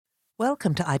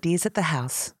Welcome to Ideas at the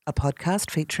House, a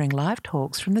podcast featuring live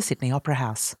talks from the Sydney Opera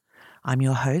House. I'm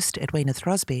your host, Edwina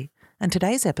Throsby, and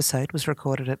today's episode was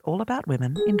recorded at All About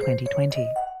Women in 2020.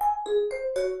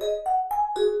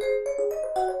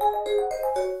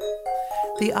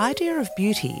 The idea of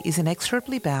beauty is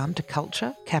inexorably bound to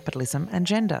culture, capitalism and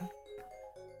gender.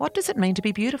 What does it mean to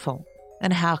be beautiful?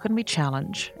 And how can we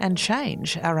challenge and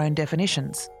change our own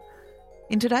definitions?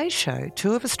 In today's show,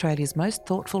 two of Australia's most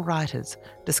thoughtful writers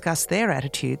discuss their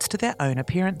attitudes to their own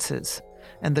appearances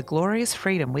and the glorious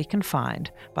freedom we can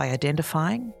find by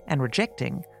identifying and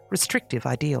rejecting restrictive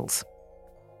ideals.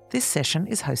 This session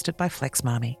is hosted by Flex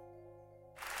Mami.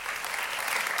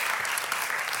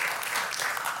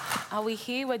 Are we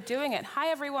here? We're doing it.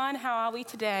 Hi, everyone. How are we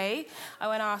today? I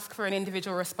won't ask for an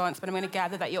individual response, but I'm going to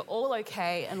gather that you're all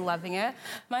okay and loving it.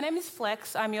 My name is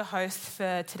Flex. I'm your host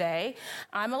for today.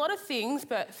 I'm a lot of things,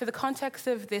 but for the context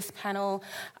of this panel,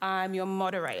 I'm your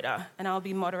moderator, and I'll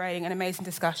be moderating an amazing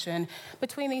discussion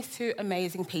between these two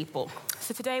amazing people.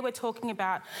 So today we're talking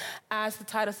about, as the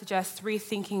title suggests,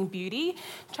 rethinking beauty,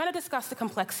 trying to discuss the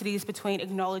complexities between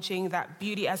acknowledging that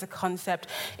beauty as a concept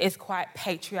is quite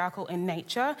patriarchal in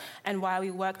nature, and while we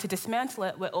work to dismantle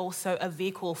it, we're also a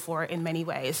vehicle for it in many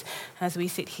ways, as we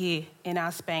sit here in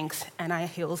our Spanx and our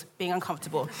heels being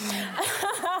uncomfortable. So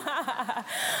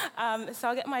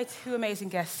I'll get my two amazing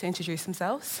guests to introduce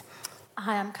themselves.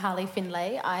 Hi, I'm Carly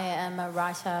Finlay. I am a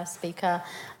writer, speaker,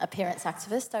 appearance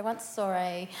activist. I once saw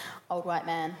an old white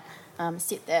man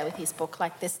sit there with his book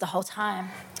like this the whole time.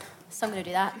 So I'm going to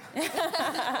do that.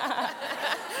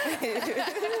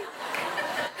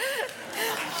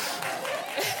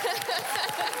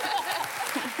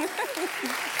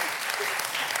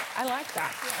 I like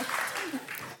that.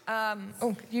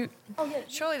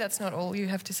 Surely that's not all you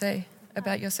have to say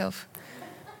about yourself.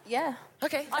 Yeah.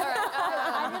 Okay. All right.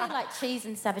 I really like cheese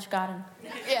and Savage Garden.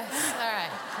 Yes. All right.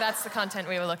 That's the content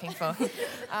we were looking for.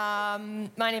 My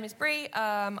name is Bree.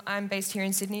 I'm based here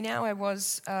in Sydney now. I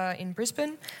was in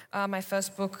Brisbane. My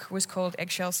first book was called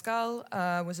Eggshell Skull.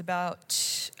 Was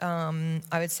about, I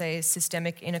would say,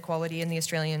 systemic inequality in the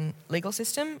Australian legal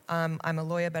system. I'm a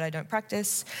lawyer, but I don't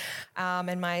practice.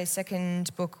 And my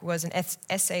second book was an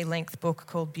essay-length book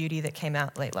called Beauty that came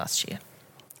out late last year.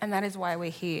 And that is why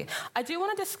we're here. I do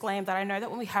want to disclaim that I know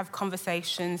that when we have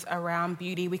conversations around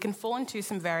beauty, we can fall into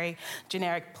some very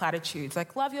generic platitudes,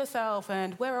 like love yourself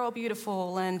and we're all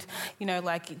beautiful and,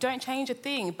 don't change a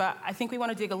thing. But I think we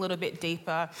want to dig a little bit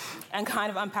deeper and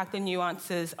kind of unpack the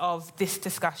nuances of this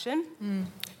discussion.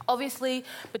 Obviously,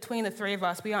 between the three of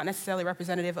us, we aren't necessarily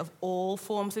representative of all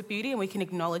forms of beauty, and we can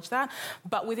acknowledge that.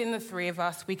 But within the three of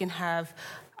us, we can have,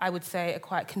 I would say, a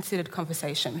quite considered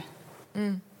conversation.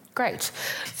 Great.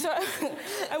 So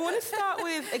I want to start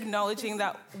with acknowledging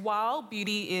that while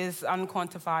beauty is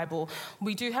unquantifiable,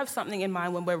 we do have something in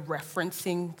mind when we're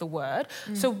referencing the word.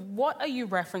 So what are you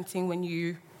referencing when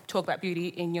you talk about beauty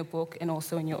in your book and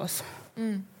also in yours?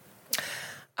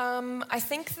 I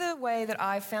think the way that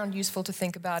I've found useful to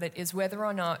think about it is whether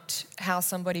or not how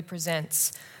somebody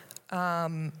presents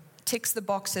ticks the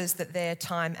boxes that their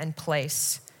time and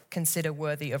place consider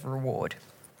worthy of reward.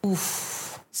 Oof.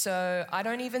 So I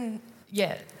don't even,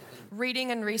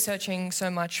 reading and researching so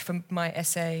much for my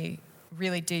essay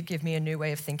really did give me a new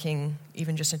way of thinking,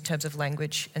 even just in terms of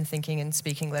language and thinking and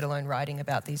speaking, let alone writing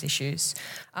about these issues.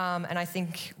 And I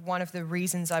think one of the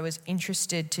reasons I was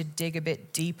interested to dig a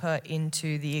bit deeper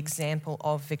into the example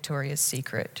of Victoria's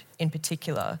Secret in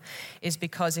particular is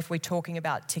because if we're talking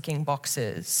about ticking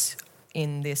boxes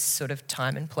in this sort of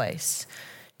time and place,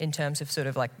 in terms of sort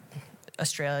of like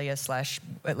Australia /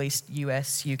 at least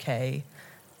US, UK,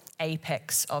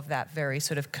 apex of that very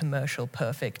sort of commercial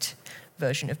perfect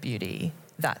version of beauty,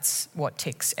 that's what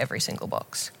ticks every single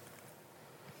box.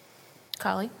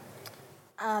 Carly?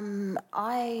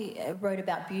 I wrote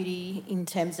about beauty in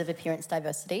terms of appearance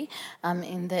diversity,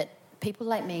 in that people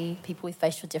like me, people with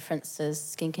facial differences,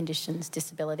 skin conditions,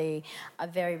 disability, are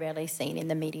very rarely seen in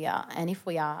the media. And if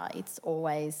we are, it's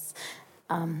always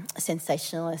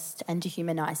sensationalist and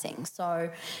dehumanising. So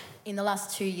in the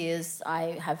last 3 years,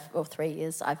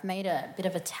 I've made a bit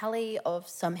of a tally of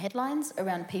some headlines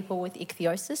around people with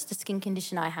ichthyosis, the skin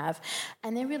condition I have,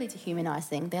 and they're really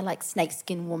dehumanising. They're like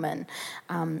snakeskin woman,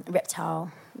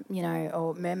 reptile,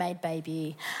 or mermaid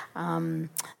baby.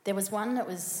 There was one that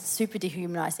was super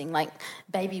dehumanising, like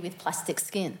baby with plastic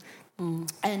skin.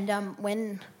 And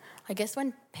when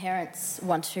parents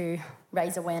want to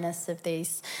raise awareness of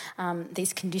these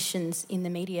conditions in the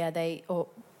media,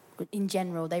 in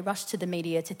general, they rush to the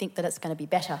media to think that it's going to be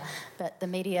better, but the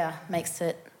media makes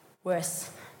it worse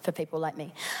for people like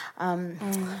me,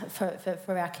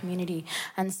 for our community.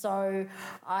 And so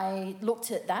I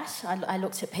looked at that. I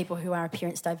looked at people who are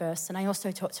appearance diverse, and I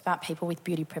also talked about people with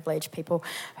beauty privilege, people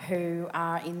who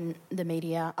are in the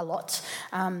media a lot.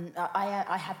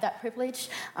 I have that privilege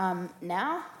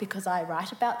now because I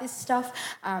write about this stuff,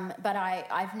 but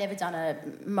I've never done a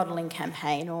modelling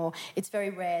campaign, or it's very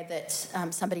rare that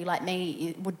somebody like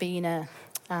me would be in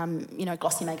a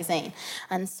glossy magazine.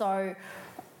 And so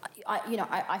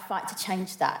I fight to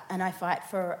change that, and I fight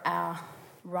for our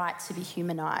right to be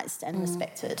humanised and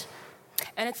respected.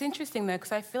 And it's interesting, though,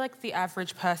 because I feel like the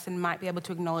average person might be able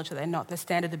to acknowledge that they're not the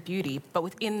standard of beauty, but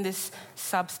within this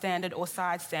substandard or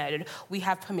side standard, we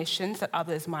have permissions that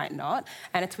others might not,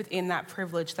 and it's within that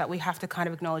privilege that we have to kind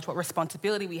of acknowledge what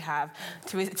responsibility we have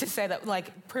to say that,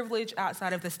 like, privilege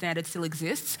outside of the standard still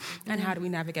exists, and how do we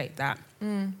navigate that?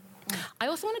 I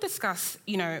also want to discuss,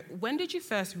 when did you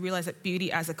first realise that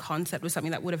beauty as a concept was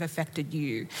something that would have affected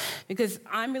you? Because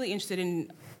I'm really interested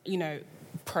in,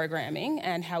 programming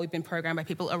and how we've been programmed by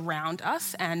people around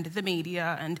us and the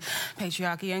media and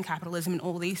patriarchy and capitalism and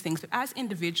all these things. But as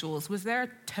individuals, was there a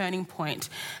turning point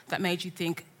that made you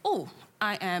think, oh,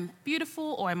 I am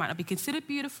beautiful, or I might not be considered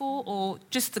beautiful, or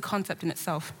just the concept in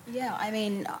itself? Yeah, I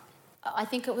mean, I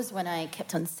think it was when I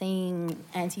kept on seeing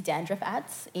anti-dandruff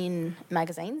ads in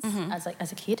magazines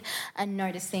as a kid, and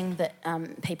noticing that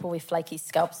people with flaky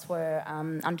scalps were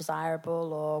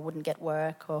undesirable or wouldn't get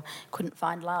work or couldn't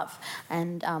find love.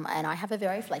 And I have a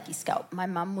very flaky scalp. My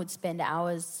mum would spend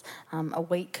hours a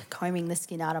week combing the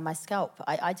skin out of my scalp.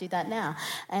 I do that now.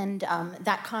 And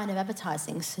that kind of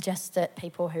advertising suggests that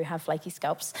people who have flaky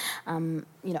scalps,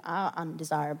 are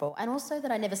undesirable. And also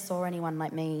that I never saw anyone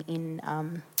like me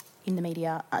in the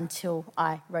media until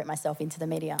I wrote myself into the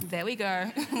media. There we go.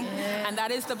 Yeah. And that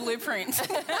is the blueprint.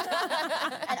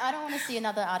 And I don't want to see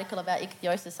another article about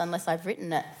ichthyosis unless I've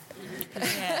written it.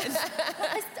 Yes.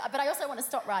 But I also want to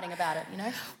stop writing about it,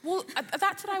 Well,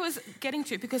 that's what I was getting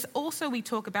to, because also we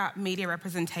talk about media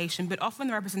representation, but often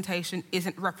the representation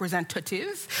isn't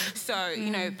representative. So,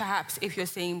 perhaps if you're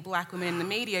seeing black women in the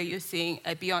media, you're seeing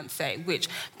a Beyonce, which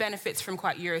benefits from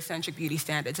quite Eurocentric beauty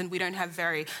standards, and we don't have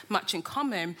very much in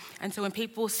common. And so when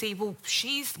people see, well,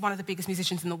 she's one of the biggest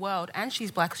musicians in the world and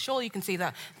she's black, surely you can see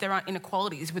that there aren't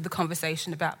inequalities with the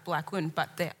conversation about black women,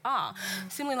 but there are.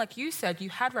 Similarly, like you said, you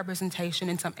had representation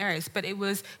in some areas, but it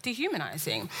was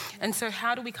dehumanising. And so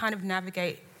how do we kind of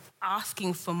navigate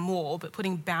asking for more, but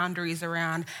putting boundaries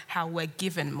around how we're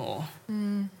given more?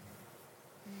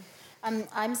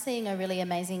 I'm seeing a really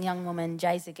amazing young woman,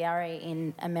 Jay Zagari,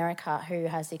 in America, who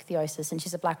has ichthyosis, and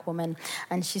she's a black woman,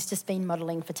 and she's just been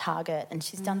modelling for Target, and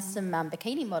she's done some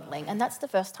bikini modelling, and that's the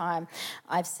first time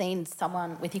I've seen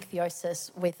someone with ichthyosis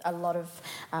with a lot of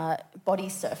body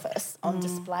surface on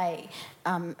display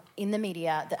in the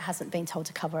media that hasn't been told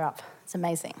to cover up. It's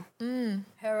amazing.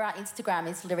 Her Instagram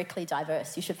is lyrically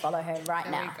diverse. You should follow her now.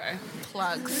 There we go.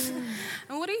 Plugs.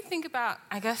 And what do you think about,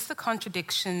 I guess, the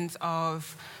contradictions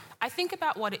of... I think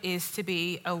about what it is to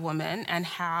be a woman and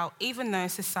how, even though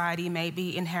society may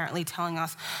be inherently telling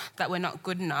us that we're not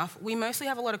good enough, we mostly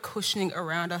have a lot of cushioning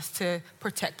around us to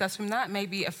protect us from that.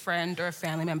 Maybe a friend or a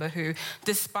family member who,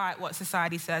 despite what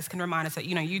society says, can remind us that,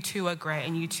 you two are great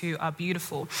and you two are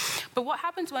beautiful. But what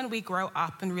happens when we grow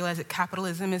up and realise that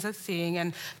capitalism is a thing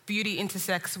and beauty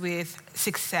intersects with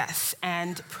success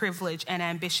and privilege and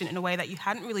ambition in a way that you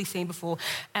hadn't really seen before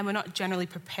and we're not generally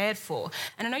prepared for?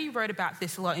 And I know you wrote about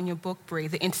this a lot in your book, Brie,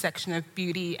 the intersection of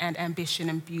beauty and ambition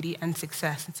and beauty and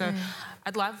success. And so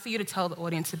I'd love for you to tell the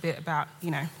audience a bit about,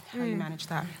 how you manage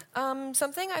that.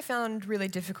 Something I found really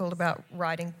difficult about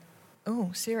writing...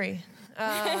 Oh, Siri.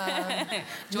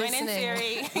 Join in,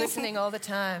 Siri. Listening all the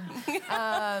time.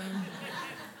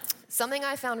 Something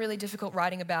I found really difficult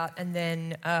writing about and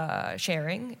then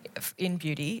sharing in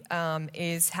beauty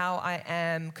is how I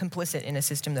am complicit in a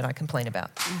system that I complain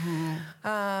about.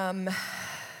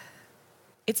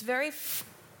 It's very...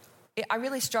 I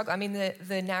really struggle. I mean,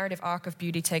 the narrative arc of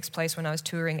beauty takes place when I was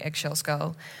touring Eggshell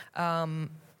Skull. And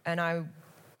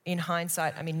in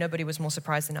hindsight, nobody was more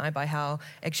surprised than I by how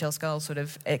Eggshell Skull sort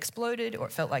of exploded, or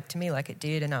it felt like to me like it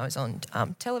did, and I was on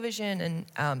television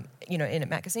and, in a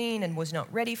magazine and was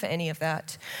not ready for any of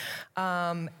that.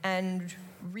 And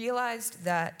realised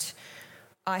that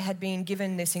I had been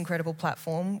given this incredible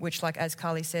platform, which, like as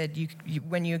Carly said,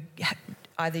 when you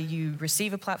either you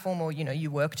receive a platform or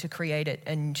you work to create it,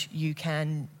 and you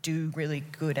can do really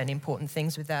good and important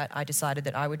things with that. I decided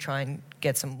that I would try and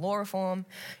get some law reform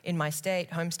in my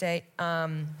home state,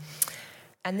 and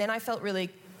then I felt really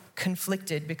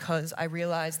conflicted because I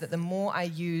realised that the more I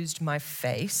used my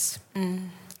face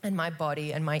and my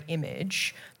body and my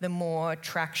image, the more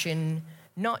traction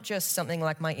not just something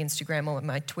like my Instagram or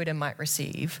my Twitter might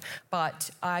receive, but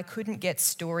I couldn't get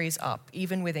stories up,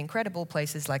 even with incredible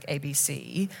places like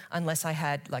ABC, unless I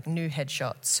had like new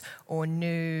headshots or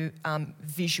new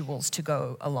visuals to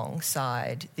go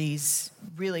alongside these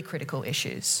really critical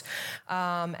issues.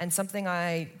 And something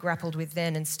I grappled with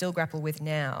then and still grapple with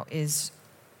now is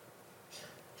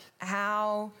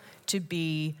how to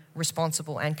be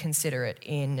responsible and considerate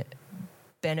in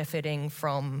benefiting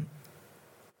from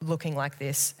looking like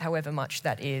this, however much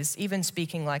that is, even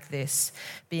speaking like this,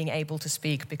 being able to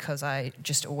speak because I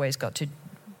just always got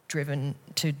driven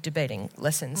to debating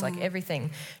lessons, like everything.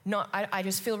 I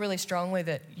just feel really strongly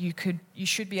that you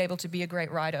should be able to be a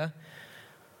great writer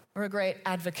or a great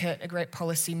advocate, a great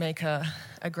policy maker,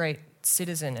 a great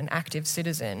citizen, an active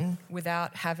citizen,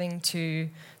 without having to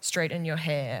straighten your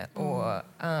hair or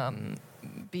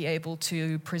be able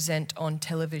to present on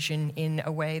television in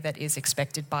a way that is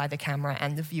expected by the camera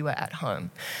and the viewer at home.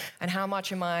 And how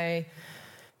much am I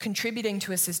contributing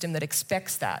to a system that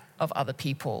expects that of other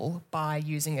people by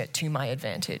using it to my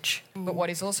advantage? But what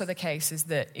is also the case is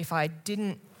that if I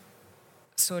didn't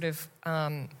sort of...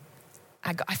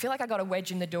 I feel like I got a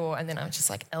wedge in the door and then I was just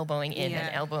like elbowing in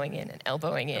and elbowing in and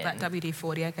elbowing in. That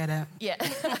WD-40, I get it. Yeah.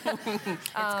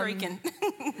 It's creaking.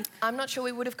 I'm not sure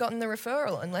we would have gotten the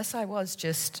referral unless I was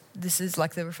just, this is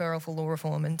like the referral for law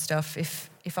reform and stuff,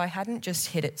 if I hadn't just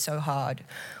hit it so hard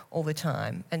all the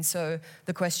time. And so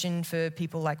the question for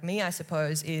people like me, I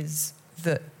suppose, is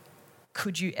that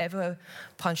could you ever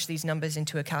punch these numbers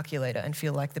into a calculator and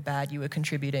feel like the bad you were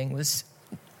contributing was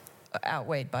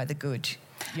outweighed by the good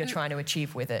you're trying to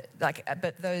achieve with it? Like,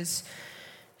 but those,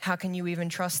 how can you even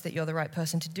trust that you're the right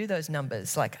person to do those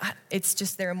numbers? Like, it's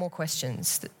just, there are more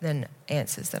questions than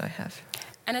answers that I have.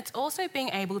 And it's also being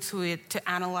able to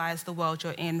analyse the world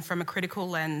you're in from a critical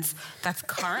lens that's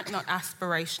current, not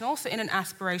aspirational. So in an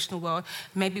aspirational world,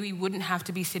 maybe we wouldn't have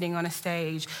to be sitting on a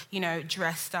stage,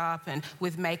 dressed up and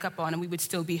with makeup on, and we would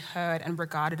still be heard and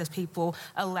regarded as people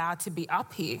allowed to be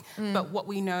up here. But what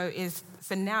we know is,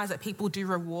 for now, is that people do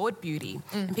reward beauty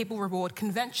and people reward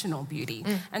conventional beauty.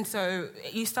 And so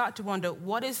you start to wonder,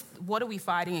 what are we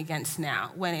fighting against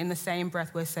now, when in the same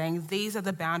breath we're saying these are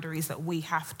the boundaries that we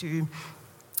have to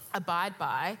abide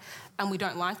by, and we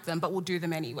don't like them, but we'll do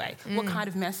them anyway. What kind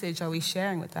of message are we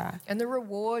sharing with that? And the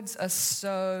rewards are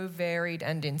so varied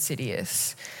and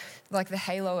insidious. Like the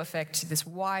halo effect, this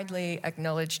widely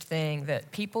acknowledged thing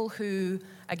that people who,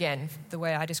 again, the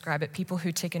way I describe it, people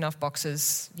who tick enough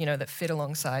boxes, that fit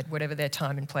alongside whatever their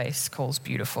time and place calls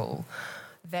beautiful,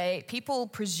 people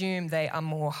presume they are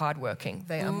more hardworking,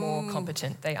 they are more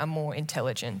competent, they are more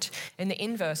intelligent. And the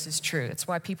inverse is true. It's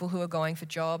why people who are going for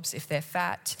jobs, if they're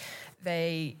fat,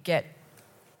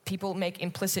 people make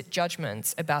implicit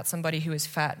judgments about somebody who is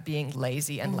fat being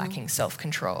lazy and lacking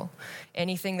self-control.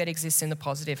 Anything that exists in the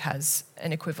positive has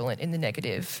an equivalent in the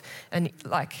negative. And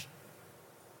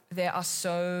there are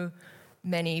so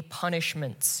many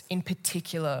punishments, in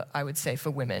particular, I would say, for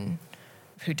women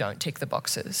who don't tick the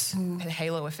boxes. The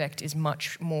halo effect is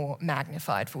much more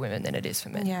magnified for women than it is for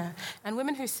men. Yeah, and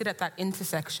women who sit at that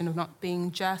intersection of not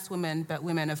being just women, but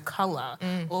women of colour,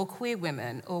 or queer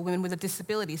women, or women with a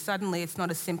disability, suddenly it's not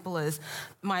as simple as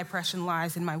my oppression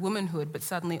lies in my womanhood, but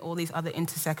suddenly all these other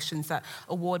intersections that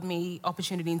award me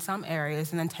opportunity in some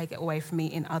areas and then take it away from me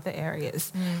in other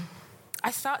areas. I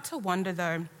start to wonder,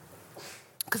 though,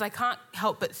 because I can't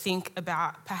help but think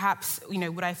about perhaps,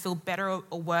 would I feel better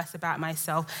or worse about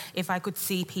myself if I could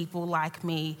see people like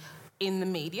me in the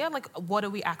media? Like, what are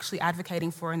we actually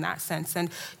advocating for in that sense? And,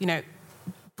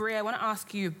 Brie, I want to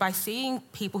ask you, by seeing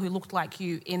people who looked like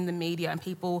you in the media and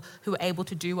people who were able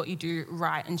to do what you do,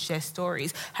 write and share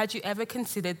stories, had you ever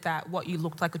considered that what you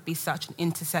looked like would be such an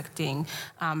intersecting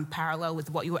parallel with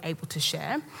what you were able to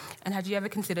share? And had you ever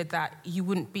considered that you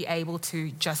wouldn't be able to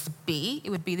just be?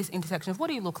 It would be this intersection of what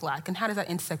do you look like and how does that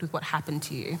intersect with what happened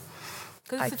to you?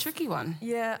 Because it's a tricky one.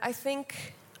 Yeah, I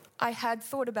think I had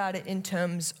thought about it in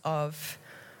terms of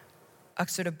a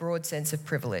sort of broad sense of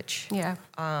privilege. Yeah.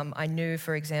 I knew,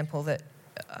 for example, that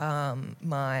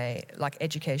my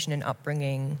education and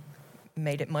upbringing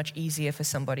made it much easier for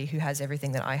somebody who has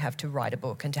everything that I have to write a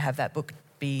book and to have that book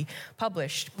be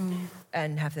published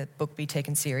and have that book be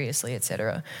taken seriously,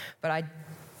 etc. But I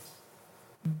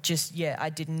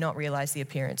did not realise the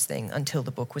appearance thing until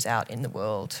the book was out in the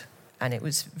world, and it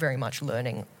was very much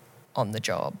learning on the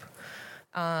job.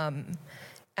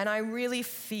 And I really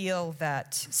feel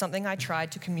that something I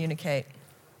tried to communicate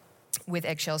with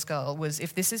Eggshell Skull was,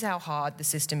 if this is how hard the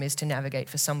system is to navigate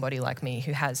for somebody like me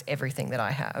who has everything that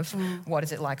I have, what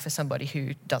is it like for somebody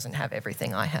who doesn't have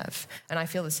everything I have? And I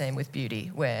feel the same with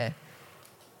beauty, where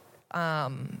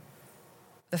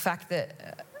the fact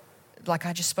that,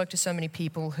 I just spoke to so many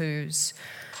people whose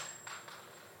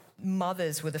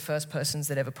mothers were the first persons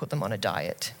that ever put them on a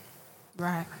diet.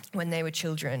 Right. When they were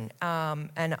children.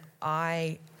 And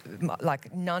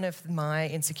none of my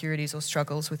insecurities or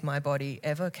struggles with my body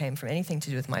ever came from anything to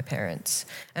do with my parents.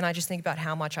 And I just think about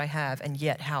how much I have and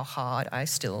yet how hard I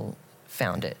still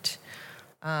found it.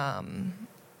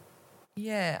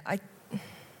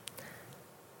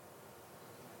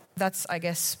 That's, I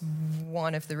guess,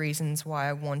 one of the reasons why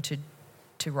I wanted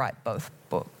to write both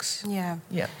books. Yeah.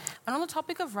 Yeah. And on the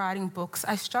topic of writing books,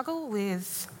 I struggle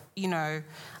with,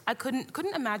 I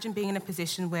couldn't imagine being in a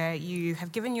position where you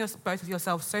have given both of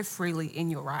yourselves so freely in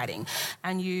your writing,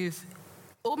 and you've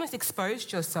almost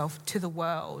exposed yourself to the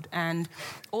world. And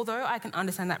although I can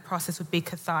understand that process would be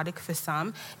cathartic for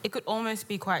some, it could almost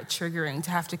be quite triggering to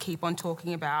have to keep on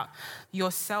talking about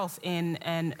yourself in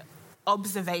an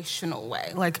observational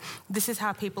way. Like, this is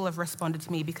how people have responded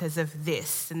to me because of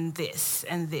this and this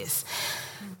and this.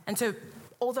 And so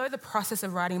although the process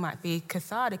of writing might be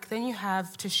cathartic, then you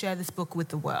have to share this book with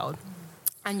the world.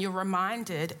 And you're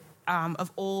reminded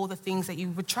of all the things that you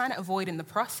were trying to avoid in the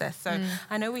process. So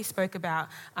I know we spoke about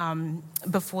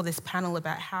before this panel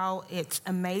about how it's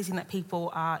amazing that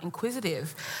people are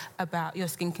inquisitive about your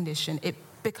skin condition. It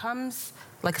becomes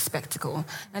like a spectacle,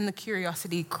 and the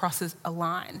curiosity crosses a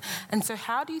line. And so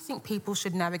how do you think people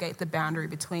should navigate the boundary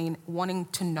between wanting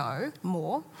to know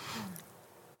more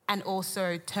and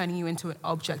also turning you into an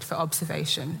object for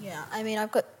observation? Yeah, I mean,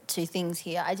 I've got two things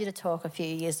here. I did a talk a few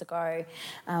years ago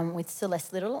with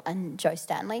Celeste Little and Joe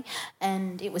Stanley,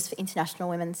 and it was for International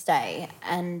Women's Day.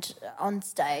 And on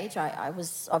stage, I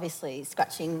was obviously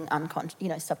scratching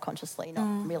subconsciously,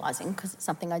 not realising, because it's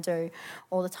something I do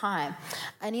all the time.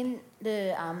 And in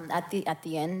the at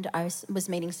the end, I was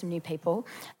meeting some new people,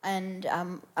 and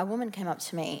a woman came up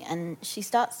to me and she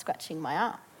starts scratching my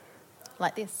arm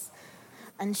like this.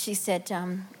 And she said,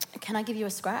 can I give you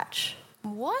a scratch?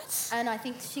 What? And I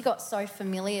think she got so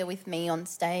familiar with me on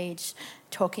stage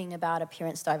talking about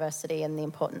appearance diversity and the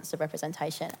importance of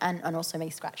representation and also me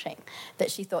scratching,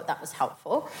 that she thought that was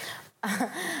helpful.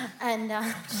 And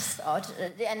just odd.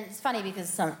 And it's funny because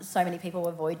so many people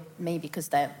avoid me because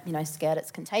they're, scared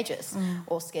it's contagious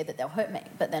or scared that they'll hurt me.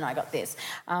 But then I got this.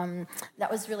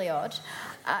 That was really odd.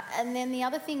 And then the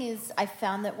other thing is I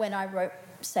found that when I wrote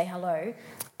Say Hello,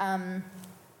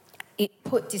 it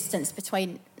put distance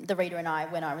between the reader and I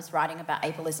when I was writing about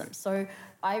ableism. So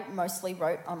I mostly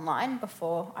wrote online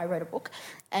before I wrote a book.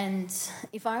 And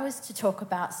if I was to talk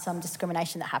about some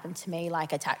discrimination that happened to me,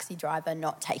 like a taxi driver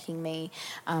not taking me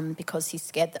because he's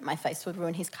scared that my face would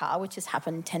ruin his car, which has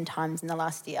happened 10 times in the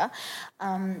last year,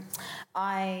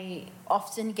 I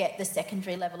often get the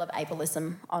secondary level of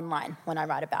ableism online when I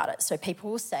write about it. So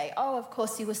people will say, oh, of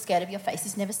course he was scared of your face,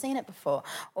 he's never seen it before.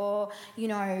 Or,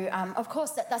 of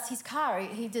course that's his car,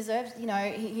 he deserves,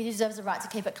 he deserves a right to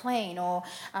keep it clean. Or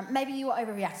maybe you were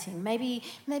overreacting, maybe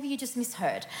you just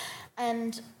misheard.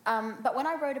 And but when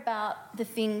I wrote about the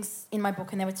things in my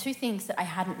book, and there were two things that I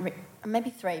hadn't written, maybe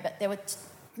three, but there were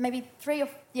maybe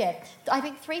I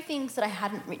think three things that I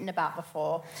hadn't written about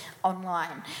before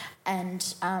online. And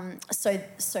so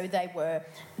they were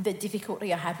the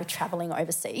difficulty I had with travelling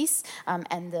overseas,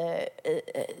 and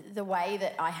the way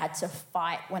that I had to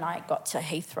fight when I got to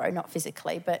Heathrow, not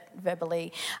physically but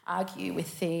verbally argue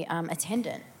with the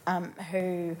attendant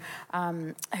who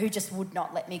just would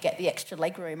not let me get the extra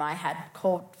legroom I had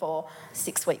called for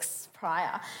 6 weeks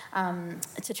prior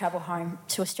to travel home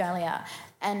to Australia.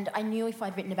 And I knew if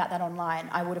I'd written about that online,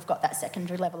 I would have got that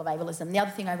secondary level of ableism. The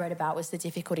other thing I wrote about was the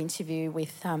difficult interview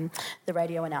with the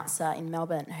radio announcer in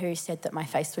Melbourne who said that my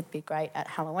face would be great at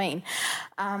Halloween.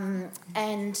 And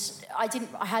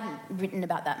I hadn't written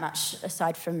about that much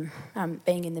aside from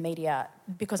being in the media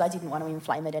because I didn't want to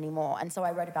inflame it anymore. And so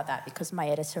I wrote about that because my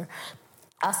editor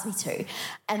asked me to.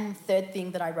 And the third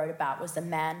thing that I wrote about was a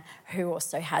man who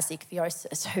also has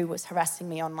ichthyosis who was harassing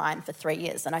me online for 3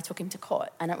 years, and I took him to court.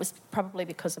 And it was probably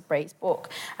because of Bree's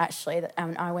book, actually, that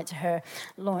I went to her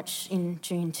launch in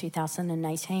June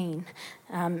 2018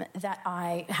 that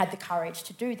I had the courage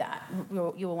to do that.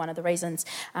 You were one of the reasons.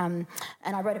 And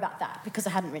I wrote about that because I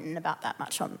hadn't written about that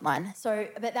much online. So,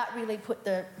 but that really put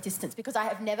the distance, because I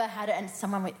have never had it, and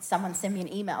someone send me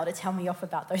an email to tell me off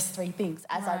about those three things,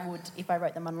 as I would if I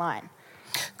wrote them online.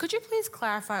 Could you please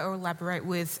clarify or elaborate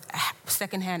with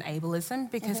secondhand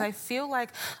ableism, because I feel like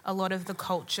a lot of the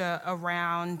culture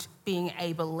around being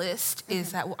ableist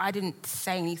is that, well, I didn't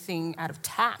say anything out of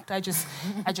tact. I just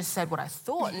said what I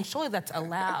thought, and surely that's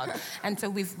allowed. And so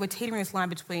we're teetering this line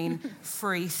between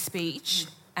free speech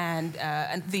and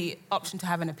the option to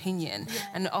have an opinion.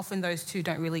 Yeah. And often those two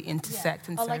don't really intersect.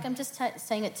 Yeah. And or like I'm just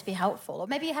saying it to be helpful. Or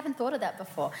maybe you haven't thought of that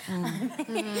before. So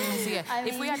yeah,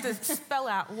 if we had to spell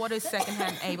out what is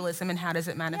secondhand ableism and how does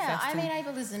it manifest?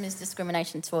 Ableism is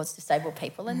discrimination towards disabled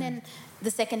people. And then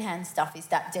the secondhand stuff is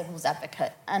that devil's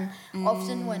advocate. And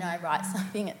often when I write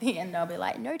something at the end, I'll be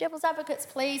like, no devil's advocates,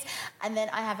 please. And then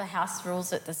I have a house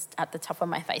rules at the top of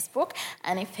my Facebook.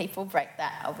 And if people break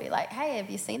that, I'll be like, hey, have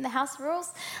you seen the house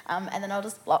rules? And then I'll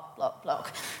just block.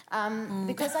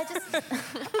 Because I just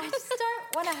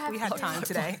don't want to have... We had time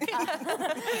today.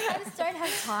 I just don't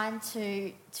have time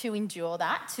to endure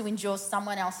that, to endure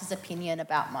someone else's opinion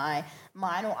about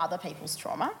mine or other people's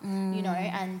trauma, you know.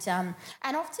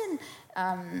 And often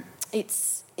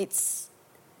it's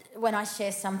when I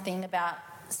share something about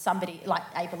somebody like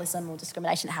ableism or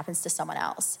discrimination that happens to someone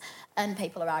else and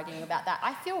people are arguing about that,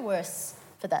 I feel worse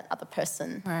for that other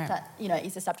person that, you know,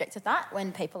 is the subject of that,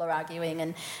 when people are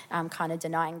arguing and kind of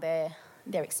denying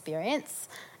their experience.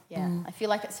 Yeah, I feel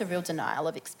like it's a real denial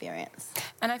of experience.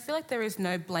 And I feel like there is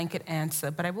no blanket answer,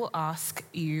 but I will ask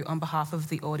you on behalf of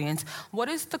the audience, what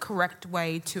is the correct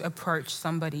way to approach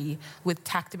somebody with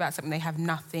tact about something they have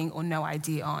nothing or no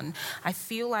idea on? I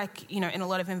feel like, you know, in a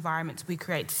lot of environments we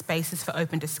create spaces for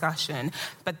open discussion,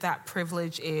 but that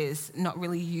privilege is not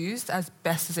really used as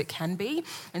best as it can be.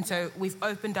 And so we've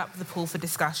opened up the pool for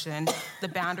discussion, the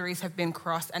boundaries have been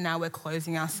crossed, and now we're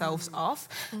closing ourselves off.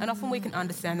 And often we can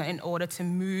understand that in order to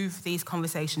move these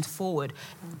conversations forward,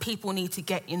 people need to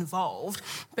get involved,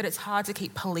 but it's hard to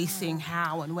keep policing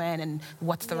how and when and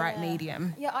what's the right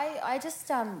medium. Yeah, I just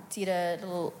did a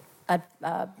little,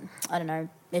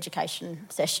 education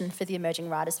session for the Emerging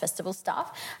Writers Festival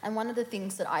staff, and one of the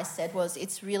things that I said was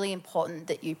it's really important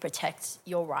that you protect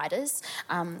your writers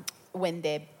when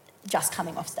they're just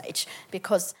coming off stage,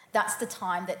 because that's the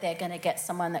time that they're going to get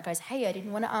someone that goes, hey, I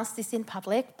didn't want to ask this in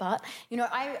public, but, you know,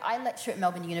 I lecture at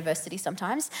Melbourne University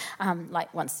sometimes,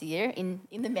 like once a year in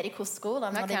the medical school.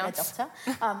 I'm not even a doctor,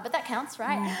 but that counts,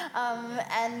 right?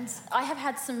 And I have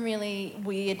had some really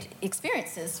weird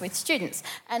experiences with students,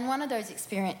 and one of those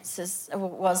experiences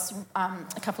was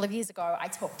a couple of years ago. I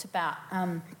talked about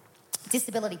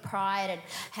disability pride and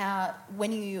how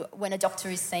when a doctor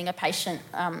is seeing a patient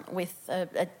with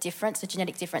a difference, a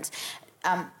genetic difference,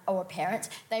 or a parent,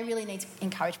 they really need to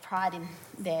encourage pride in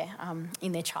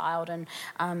their child. And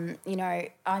you know,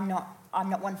 I'm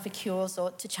not one for cures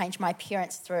or to change my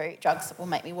appearance through drugs that will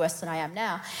make me worse than I am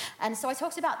now. And so I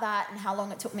talked about that and how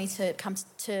long it took me to come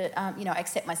to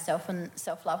accept myself and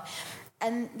self-love.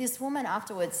 And this woman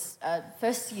afterwards,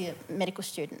 first year medical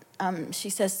student, she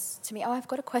says to me, oh, I've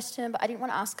got a question, but I didn't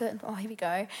want to ask it. Oh, here we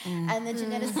go. And the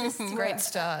geneticist... Great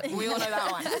start. We all know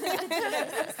that one. The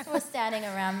geneticists were standing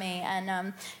around me,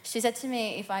 and she said to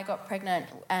me, if I got pregnant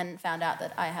and found out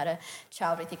that I had a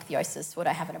child with ichthyosis, would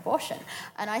I have an abortion?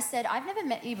 And I said, I've never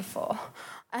met you before.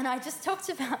 And I just talked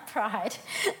about pride,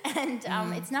 and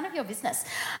it's none of your business.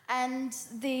 And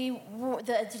the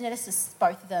geneticists,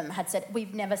 both of them, had said,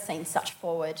 we've never seen such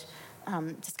forward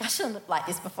discussion like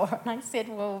this before. And I said,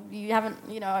 well, you haven't,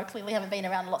 I clearly haven't been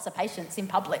around lots of patients in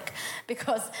public,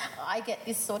 because I get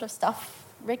this sort of stuff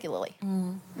regularly.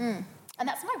 And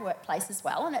that's my workplace as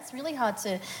well, and it's really hard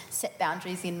to set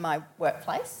boundaries in my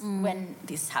workplace when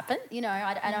this happened.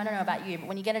 I don't know about you, but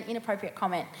when you get an inappropriate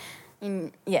comment,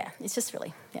 it's just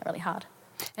really hard.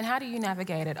 And how do you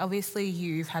navigate it? Obviously,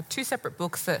 you've had 2 separate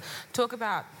books that talk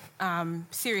about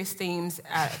serious themes,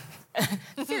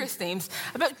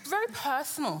 but very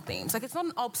personal themes. Like, it's not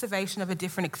an observation of a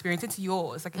different experience, it's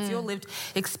yours. Like, it's your lived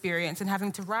experience, and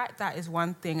having to write that is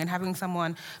one thing, and having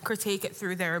someone critique it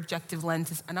through their objective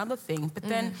lens is another thing. But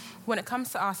then when it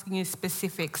comes to asking you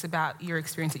specifics about your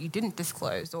experience that you didn't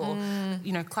disclose, or,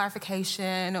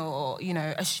 clarification, or,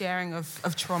 a sharing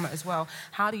of trauma as well,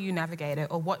 how do you navigate it?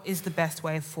 Or what is the best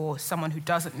way for someone who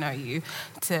doesn't know you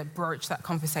to broach that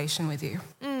conversation with you?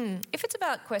 If it's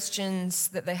about questions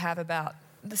that they have about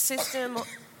the system,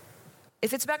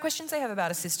 if it's about questions they have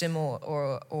about a system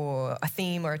or a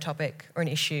theme or a topic or an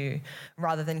issue,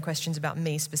 rather than questions about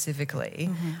me specifically,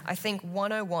 I think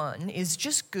 101 is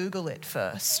just Google it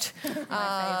first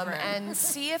and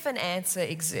see if an answer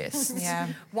exists. Yeah.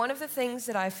 One of the things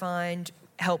that I find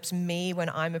helps me when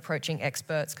I'm approaching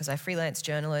experts, because I freelance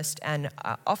journalist and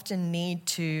often need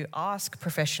to ask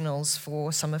professionals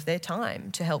for some of their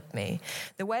time to help me.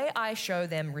 The way I show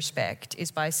them respect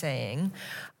is by saying,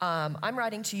 I'm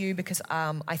writing to you because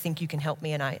I think you can help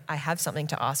me and I have something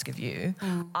to ask of you.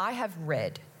 I have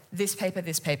read this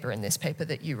paper, and this paper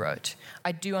that you wrote.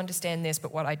 I do understand this,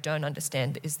 but what I don't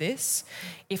understand is this.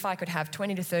 If I could have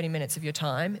 20 to 30 minutes of your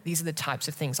time, these are the types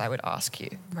of things I would ask you.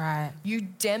 Right. You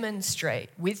demonstrate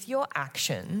with your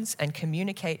actions and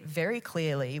communicate very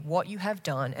clearly what you have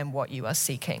done and what you are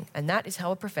seeking. And that is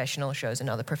how a professional shows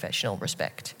another professional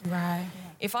respect. Right.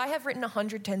 If I have written a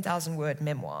 110,000-word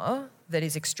memoir that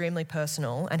is extremely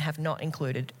personal and have not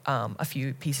included a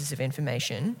few pieces of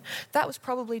information, that was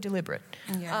probably deliberate.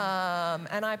 Yeah.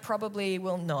 And I probably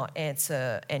will not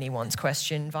answer anyone's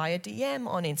question via DM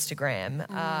on Instagram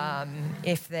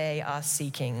if they are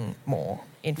seeking more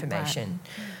information.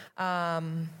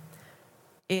 Right.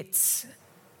 It's...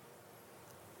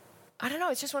 I don't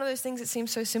know, it's just one of those things that seems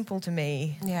so simple to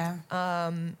me. Yeah.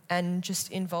 And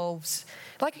just involves...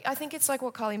 I think it's like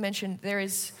what Carly mentioned. There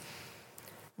is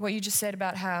what you just said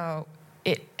about how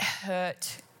it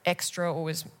hurt extra or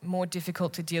was more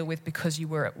difficult to deal with because you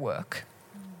were at work.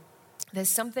 There's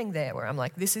something there where I'm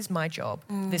like, this is my job.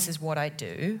 This is what I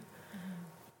do.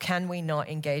 Can we not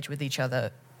engage with each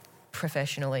other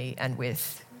professionally and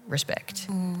with respect?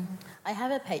 I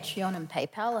have a Patreon and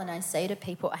PayPal, and I say to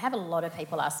people, I have a lot of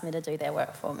people ask me to do their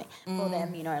work for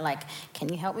them, you know, like, can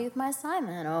you help me with my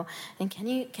assignment? And can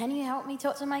you help me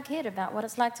talk to my kid about what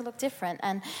it's like to look different?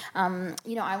 And,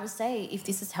 you know, I would say, if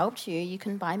this has helped you, you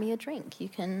can buy me a drink. You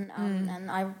can,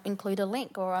 and I include a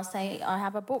link, or I'll say I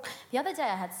have a book. The other day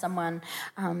I had someone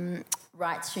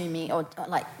write to me or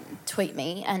like tweet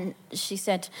me, and she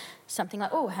said something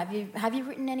like, oh, have you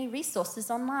written any resources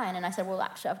online? And I said, well,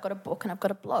 actually, I've got a book and I've got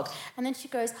a blog. And then she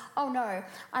goes, oh, no,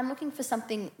 I'm looking for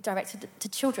something directed to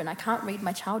children. I can't read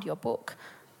my child your book.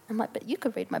 I'm like, but you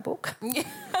could read my book. You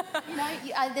know,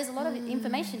 there's a lot of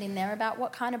information in there about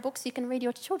what kind of books you can read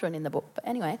your children in the book. But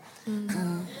anyway.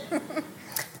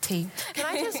 Tea. Can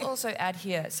I just also add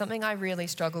here something I really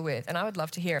struggle with, and I would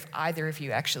love to hear if either of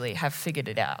you actually have figured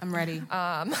it out. I'm ready.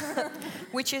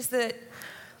 Which is that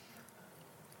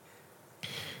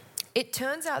it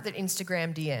turns out that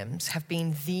Instagram DMs have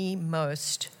been the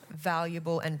most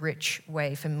valuable and rich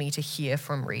way for me to hear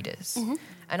from readers.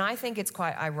 And I think it's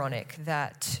quite ironic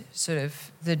that sort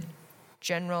of the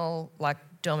general, like,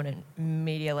 dominant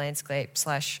media landscape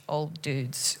 / old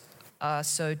dudes are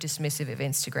so dismissive of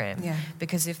Instagram. Yeah.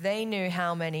 Because if they knew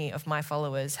how many of my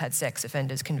followers had sex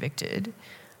offenders convicted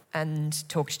and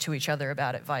talked to each other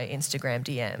about it via Instagram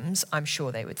DMs, I'm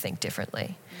sure they would think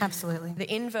differently. Absolutely.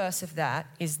 The inverse of that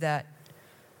is that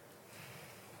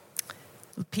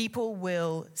people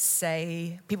will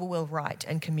write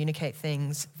and communicate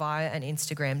things via an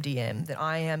Instagram DM that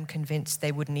I am convinced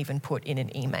they wouldn't even put in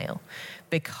an email,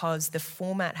 because the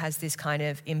format has this kind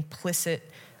of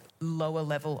implicit lower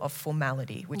level of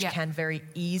formality, which can very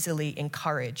easily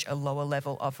encourage a lower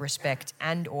level of respect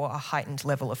and or a heightened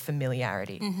level of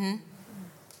familiarity.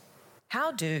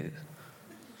 How do?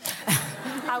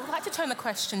 I would like to turn the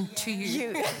question to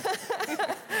you.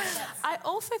 I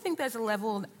also think there's a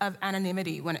level of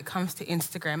anonymity when it comes to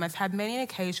Instagram. I've had many an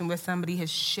occasion where somebody has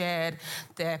shared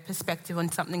their perspective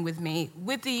on something with me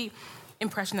with the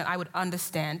impression that I would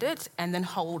understand it and then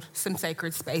hold some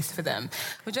sacred space for them,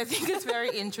 which I think is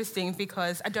very interesting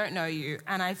because I don't know you,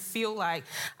 and I feel like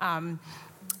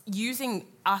using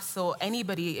us or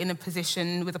anybody in a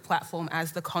position with a platform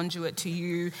as the conduit to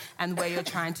you and where you're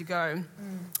trying to go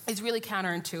is really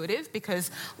counterintuitive, because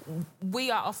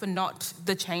we are often not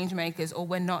the change makers, or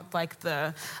we're not like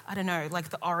the, I don't know, like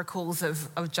the oracles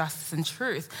of justice and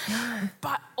truth.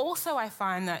 But also I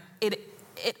find that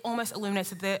it almost illuminates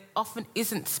that there often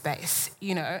isn't space,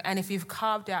 you know, and if you've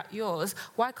carved out yours,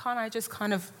 why can't I just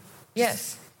kind of...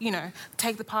 Yes. You know,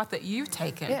 take the path that you've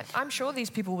taken. Yeah, I'm sure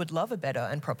these people would love a better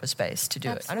and proper space to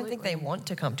do it. I don't think they want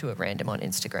to come to a random on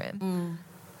Instagram.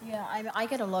 Yeah, I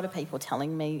get a lot of people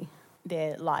telling me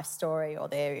their life story or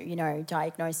their, you know,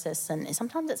 diagnosis, and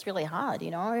sometimes it's really hard,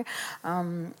 you know.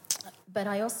 But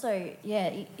I also,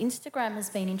 Instagram has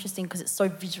been interesting because it's so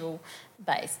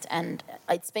visual-based, and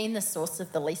it's been the source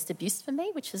of the least abuse for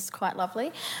me, which is quite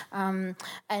lovely.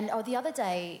 The other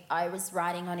day I was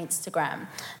writing on Instagram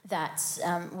that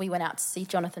we went out to see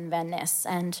Jonathan Van Ness,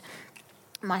 and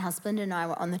my husband and I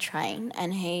were on the train,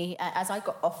 and he, as I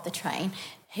got off the train,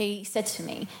 he said to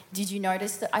me, "Did you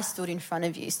notice that I stood in front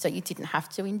of you so you didn't have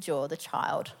to endure the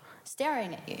child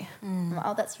staring at you?" I'm like,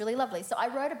 oh, that's really lovely. So I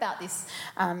wrote about this,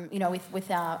 you know, with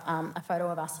our, a photo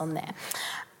of us on there.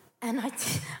 And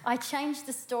I changed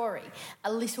the story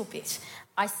a little bit.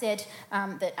 I said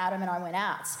that Adam and I went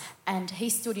out and he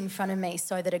stood in front of me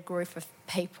so that a group of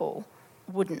people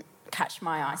wouldn't catch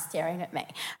my eye staring at me.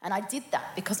 And I did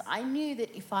that because I knew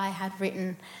that if I had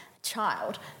written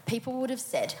child, people would have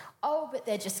said, oh, but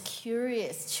they're just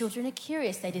curious. Children are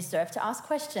curious. They deserve to ask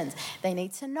questions. They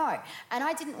need to know. And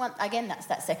I didn't want, again, that's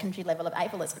that secondary level of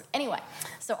ableism. Anyway,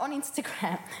 so on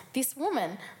Instagram, this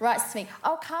woman writes to me,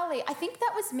 oh, Carly, I think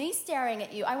that was me staring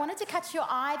at you. I wanted to catch your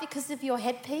eye because of your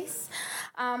headpiece.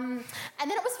 And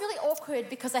then it was really awkward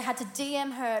because I had to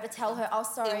DM her to tell her, oh,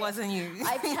 sorry. It wasn't you.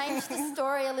 I changed the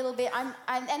story a little bit. And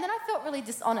then I felt really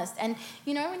dishonest. And,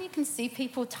 you know, when you can see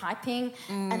people typing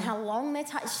and how long they're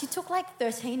typing, she took like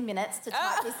 13 minutes to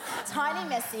type this tiny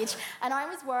message, and I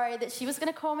was worried that she was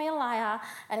going to call me a liar.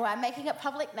 Anyway, I'm making it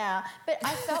public now, but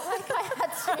I felt like I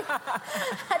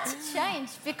had to change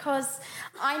because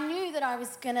I knew that I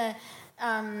was going to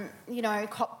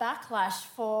cop backlash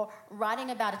for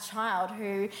writing about a child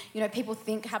who, people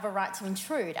think have a right to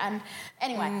intrude. And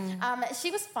anyway, she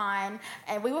was fine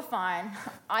and we were fine.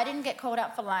 I didn't get called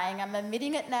out for lying. I'm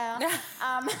admitting it now.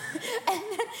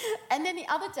 and then the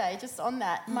other day, just on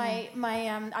that, I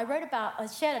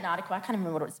shared an article. I can't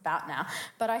remember what it was about now,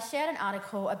 but I shared an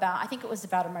article I think it was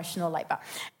about emotional labour.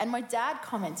 And my dad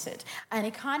commented, and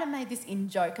he kind of made this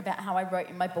in-joke about how I wrote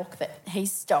in my book that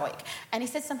he's stoic. And he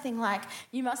said something like,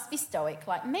 you must be stoic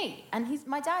like me. And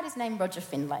my dad is named Roger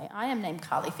Finlay. I am named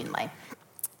Carly Finlay.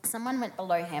 Someone went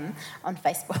below him on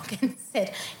Facebook and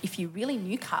said, if you really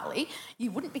knew Carly, you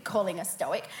wouldn't be calling her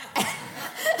stoic. And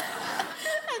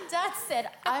Dad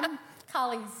said, I'm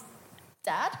Carly's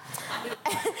dad.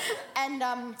 And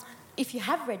if you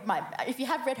have read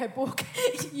her book,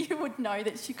 you would know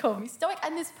that she called me stoic.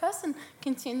 And this person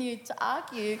continued to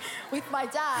argue with my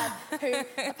dad, who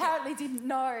apparently didn't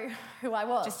know who I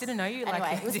was. Just didn't know you.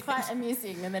 Anyway, it was quite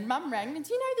amusing. And then Mum rang me,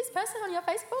 do you know this person on your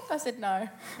Facebook? I said, no.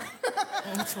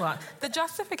 That's what. The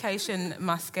justification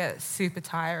must get super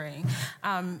tiring.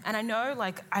 And I know,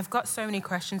 I've got so many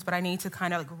questions, but I need to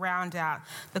kind of round out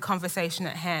the conversation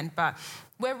at hand. But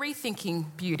we're rethinking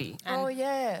beauty. And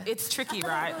it's tricky,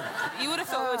 right? You would have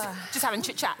thought we were just having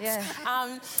chit-chats. Yeah.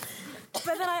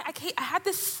 But then I had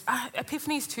this...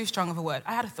 epiphany is too strong of a word.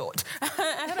 I had a thought.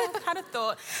 I had a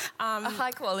thought. A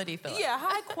high-quality thought. Yeah, a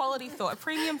high-quality thought, a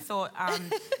premium thought.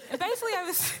 And basically I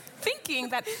was thinking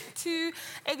that to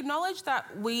acknowledge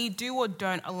that we do or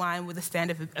don't align with the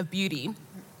standard of beauty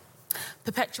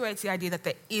perpetuates the idea that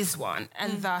there is one,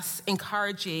 and thus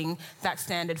encouraging that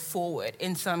standard forward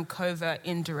in some covert,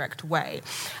 indirect way.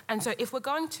 And so if we're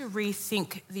going to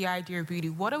rethink the idea of beauty,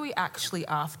 what are we actually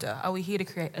after? Are we here to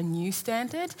create a new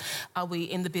standard? Are we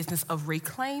in the business of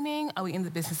reclaiming? Are we in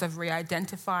the business of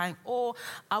re-identifying? Or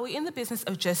are we in the business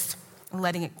of just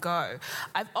letting it go?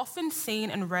 I've often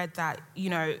seen and read that,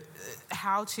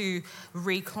 how to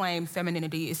reclaim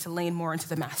femininity is to lean more into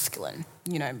the masculine.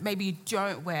 Maybe you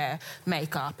don't wear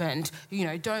makeup and,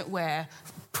 don't wear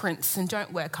prints and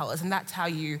don't wear colours, and that's how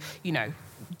you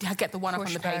get the one up on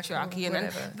the patriarchy.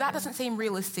 And that doesn't seem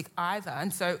realistic either.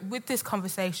 And so with this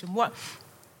conversation, what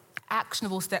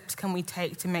actionable steps can we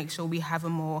take to make sure we have a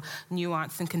more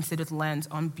nuanced and considered lens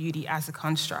on beauty as a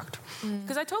construct?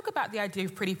 Because I talk about the idea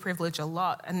of pretty privilege a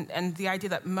lot, and the idea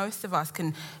that most of us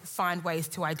can find ways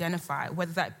to identify,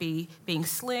 whether that be being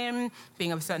slim,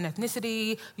 being of a certain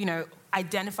ethnicity,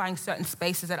 identifying certain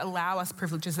spaces that allow us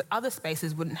privileges that other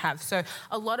spaces wouldn't have. So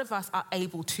a lot of us are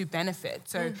able to benefit.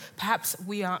 So perhaps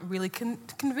we aren't really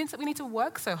convinced that we need to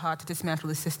work so hard to dismantle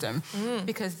the system,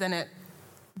 because then it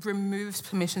removes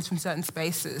permissions from certain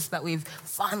spaces that we've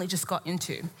finally just got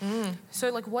into.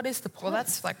 So, what is the point? Well,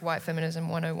 that's white feminism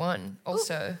 101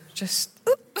 also. Just...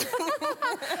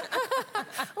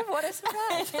 What is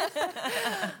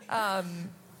that?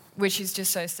 Which is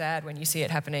just so sad when you see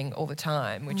it happening all the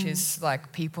time, which is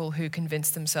people who convince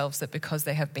themselves that because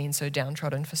they have been so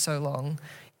downtrodden for so long,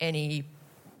 any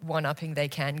one-upping they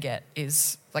can get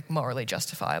is morally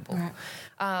justifiable.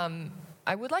 Right.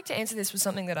 I would like to answer this with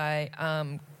something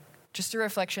that just a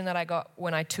reflection that I got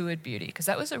when I toured beauty, because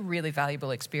that was a really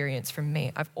valuable experience for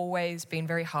me. I've always been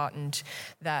very heartened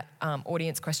that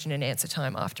audience question and answer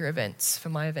time after events for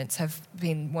my events have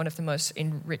been one of the most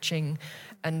enriching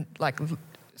and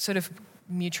sort of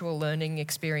mutual learning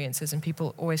experiences, and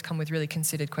people always come with really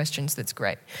considered questions. That's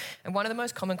great. And one of the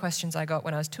most common questions I got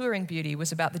when I was touring beauty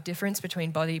was about the difference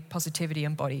between body positivity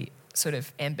and body sort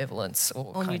of ambivalence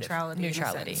or kind neutrality. Of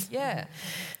neutrality. Yeah.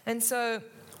 And so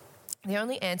the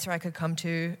only answer I could come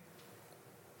to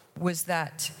was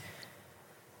that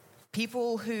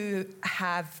people who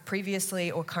have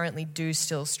previously or currently do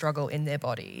still struggle in their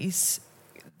bodies,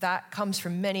 that comes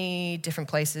from many different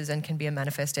places and can be a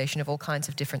manifestation of all kinds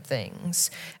of different things.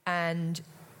 And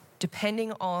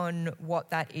depending on what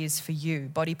that is for you,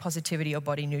 body positivity or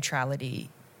body neutrality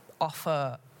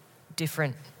offer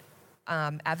different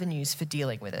avenues for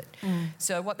dealing with it.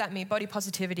 So what that means, body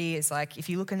positivity is like if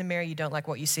you look in the mirror, you don't like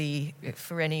what you see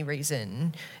for any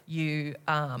reason, you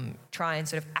try and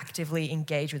sort of actively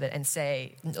engage with it and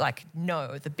say, like,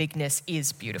 no, the bigness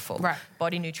is beautiful. Right.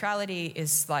 Body neutrality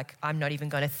is like, I'm not even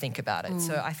going to think about it.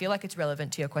 So I feel like it's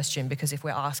relevant to your question because if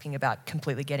we're asking about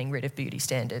completely getting rid of beauty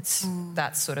standards,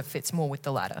 that sort of fits more with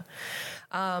the latter.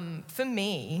 For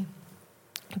me,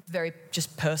 very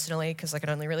just personally, because I can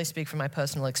only really speak from my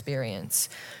personal experience,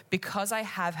 because I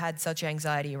have had such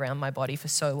anxiety around my body for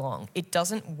so long, it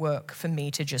doesn't work for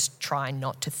me to just try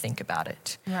not to think about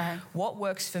it. Right. What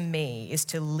works for me is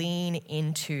to lean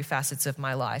into facets of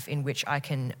my life in which I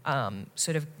can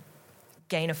sort of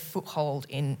gain a foothold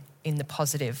in the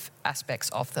positive aspects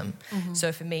of them.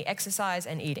 So for me, exercise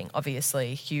and eating,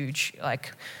 obviously, huge,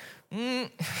 like...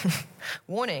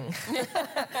 warning.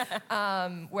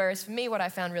 Whereas for me, what I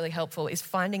found really helpful is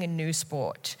finding a new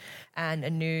sport and a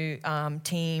new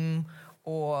team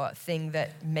or thing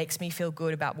that makes me feel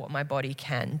good about what my body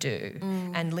can do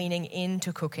and leaning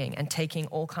into cooking and taking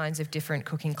all kinds of different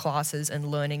cooking classes and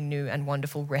learning new and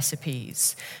wonderful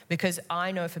recipes. Because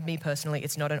I know for me personally,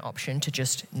 it's not an option to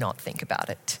just not think about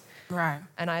it. Right.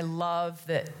 And I love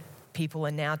that people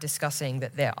are now discussing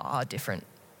that there are different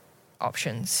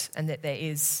options and that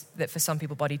for some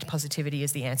people body positivity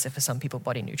is the answer, for some people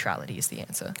body neutrality is the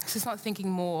answer. So it's not thinking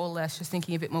more or less, just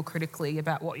thinking a bit more critically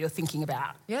about what you're thinking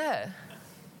about. Yeah.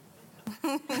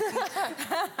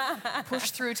 Push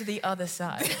through to the other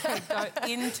side. Go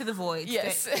into the void.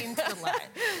 Yes. Go into the light.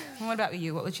 And what about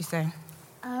you? What would you say?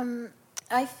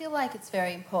 I feel like it's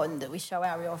very important that we show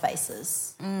our real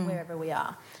faces wherever we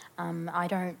are. I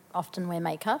don't often wear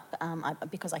makeup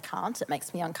because I can't. It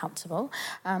makes me uncomfortable.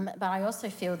 But I also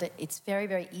feel that it's very,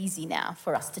 very easy now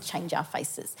for us to change our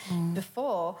faces.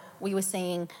 Before, we were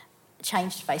seeing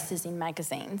changed faces in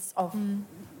magazines of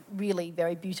really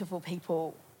very beautiful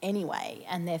people anyway,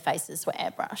 and their faces were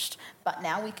airbrushed. But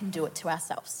now we can do it to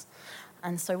ourselves.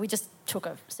 And so we just took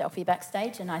a selfie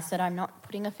backstage and I said, I'm not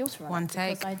putting a filter on One it.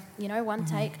 take. Because one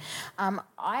take.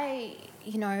 I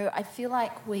feel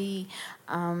like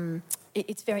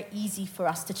it's very easy for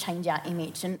us to change our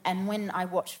image. And when I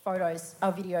watch videos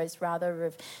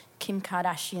of Kim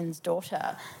Kardashian's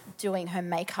daughter doing her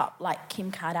makeup like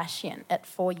Kim Kardashian at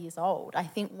 4 years old, I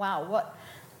think, wow, what...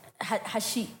 Has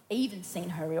she even seen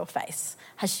her real face?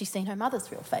 Has she seen her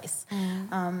mother's real face?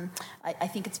 I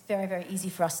think it's very, very easy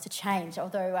for us to change.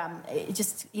 Although,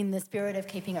 just in the spirit of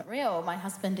keeping it real, my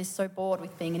husband is so bored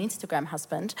with being an Instagram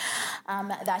husband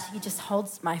that he just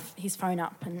holds his phone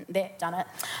up and there, done it.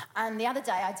 And the other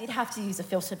day I did have to use a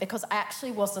filter because I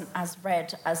actually wasn't as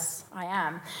red as I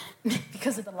am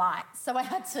because of the light. So I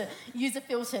had to use a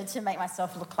filter to make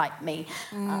myself look like me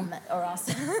or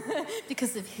else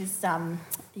because of his...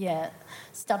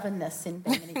 stubbornness in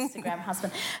being an Instagram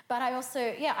husband. But I also,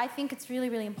 I think it's really,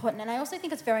 really important. And I also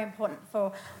think it's very important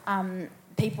for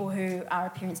people who are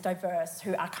appearance diverse,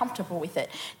 who are comfortable with it,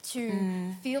 to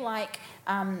feel like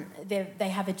they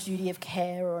have a duty of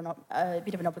care or a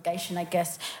bit of an obligation, I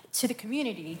guess, to the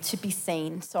community to be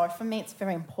seen. So for me, it's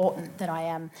very important that I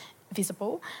am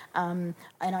visible. And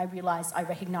I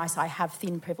recognise I have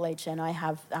thin privilege and I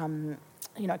have,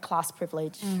 class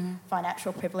privilege,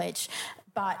 financial privilege.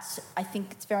 But I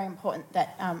think it's very important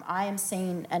that I am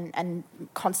seen and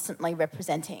constantly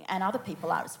representing, and other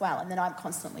people are as well, and then I'm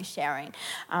constantly sharing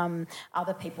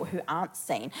other people who aren't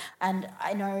seen. And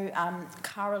I know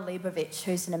Kara Leibovich,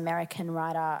 who's an American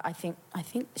writer, I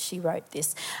think she wrote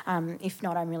this. If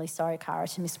not, I'm really sorry, Kara,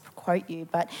 to misquote you,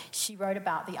 but she wrote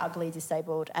about the ugly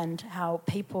disabled and how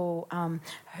people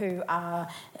who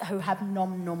have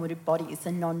non-normative bodies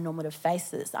and non-normative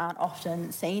faces aren't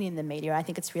often seen in the media. I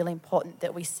think it's really important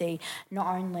that we see not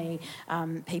only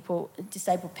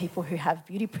disabled people who have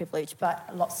beauty privilege, but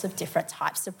lots of different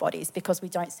types of bodies, because we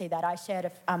don't see that. I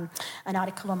shared an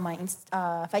article on my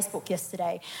Facebook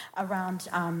yesterday around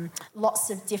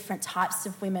lots of different types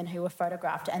of women who were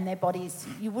photographed, and their bodies,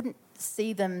 you wouldn't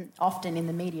see them often in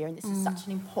the media, and this is such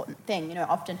an important thing.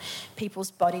 Often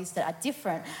people's bodies that are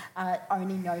different are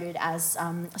only noted as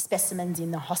specimens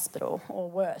in the hospital or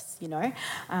worse,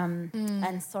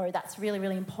 and so that's really,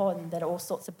 really important that all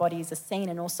sorts of bodies are seen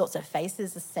and all sorts of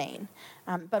faces are seen,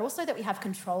 but also that we have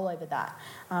control over that,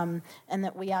 and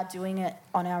that we are doing it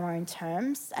on our own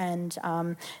terms, and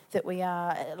that we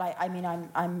are,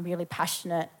 I'm really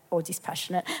passionate or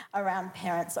dispassionate around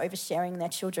parents oversharing their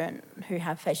children who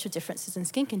have facial differences and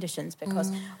skin conditions,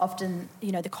 because often,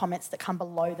 you know, the comments that come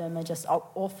below them are just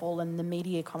awful, and the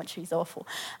media commentary is awful.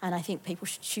 And I think people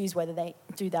should choose whether they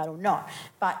do that or not.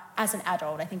 But as an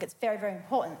adult, I think it's very, very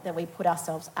important that we put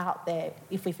ourselves out there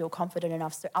if we feel confident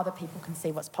enough so other people can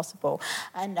see what's possible.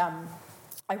 And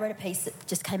I wrote a piece that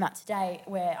just came out today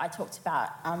where I talked about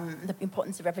the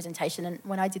importance of representation. And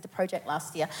when I did the project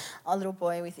last year, a little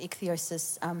boy with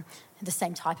ichthyosis, the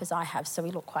same type as I have, so we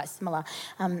look quite similar,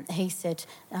 he said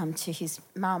to his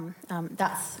mum,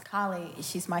 that's Carly,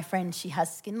 she's my friend, she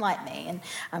has skin like me.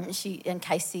 And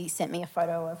Casey sent me a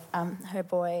photo of her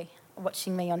boy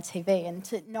watching me on TV, and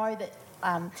to know that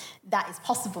that is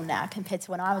possible now compared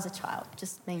to when I was a child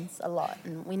just means a lot,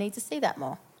 and we need to see that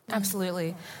more.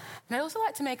 Absolutely. And I'd also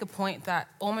like to make a point that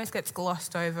almost gets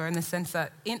glossed over in the sense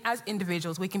that as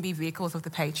individuals, we can be vehicles of the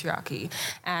patriarchy.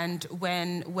 And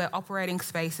when we're operating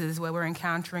spaces where we're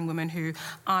encountering women who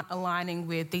aren't aligning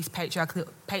with these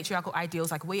patriarchal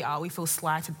ideals like we are, we feel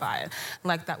slighted by it.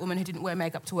 Like that woman who didn't wear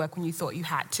makeup to work when you thought you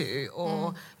had to,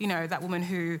 or, you know, that woman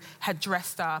who had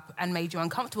dressed up and made you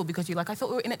uncomfortable because you're like, I thought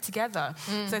we were in it together.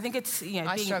 So I think it's, you know...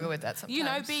 I struggle with that sometimes. You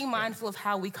know, being mindful of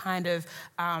how we kind of...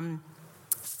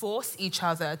 force each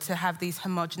other to have these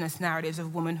homogenous narratives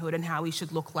of womanhood and how we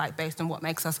should look like based on what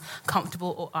makes us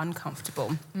comfortable or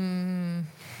uncomfortable.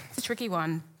 It's a tricky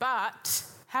one, but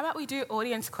how about we do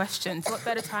audience questions? What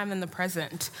better time than the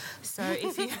present? So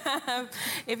if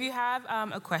you have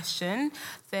a question,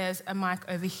 there's a mic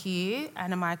over here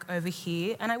and a mic over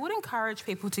here, and I would encourage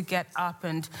people to get up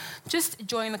and just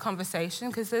join the conversation,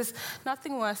 because there's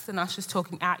nothing worse than us just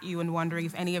talking at you and wondering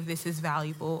if any of this is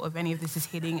valuable, or if any of this is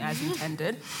hitting as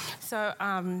intended. So,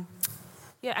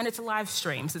 yeah, and it's a live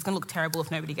stream, so it's going to look terrible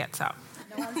if nobody gets up.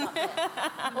 No one's up there.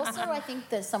 Also, I think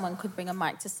that someone could bring a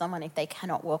mic to someone if they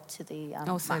cannot walk to the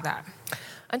Also mic. that.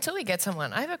 Until we get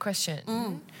someone, I have a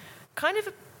question. Kind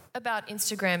of about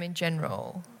Instagram in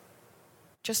general,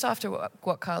 just after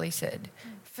what Carly said.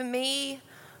 For me,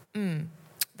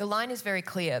 the line is very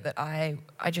clear that I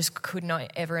just could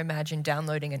not ever imagine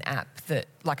downloading an app that,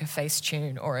 like a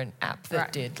Facetune or an app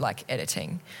that did, like,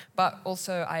 editing. But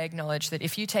also I acknowledge that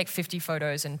if you take 50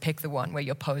 photos and pick the one where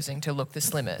you're posing to look the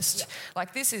slimmest,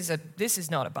 like, this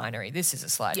is not a binary, this is a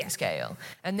sliding scale.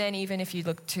 And then even if you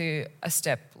look to a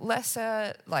step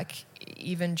lesser, like,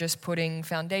 even just putting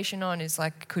foundation on is,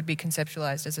 like, could be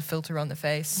conceptualized as a filter on the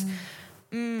face.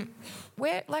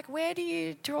 Where do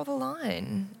you draw the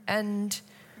line? And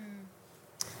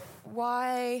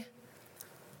why,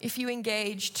 if you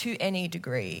engage to any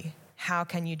degree, how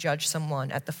can you judge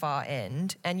someone at the far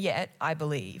end? And yet, I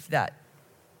believe that,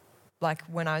 like,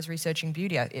 when I was researching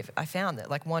beauty, I found that,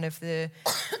 like, one of the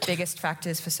biggest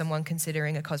factors for someone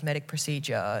considering a cosmetic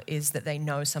procedure is that they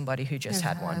know somebody who just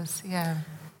had one. Yeah.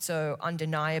 So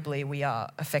undeniably, we are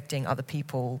affecting other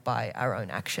people by our own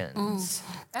actions.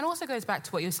 And also goes back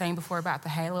to what you were saying before about the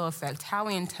halo effect, how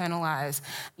we internalise,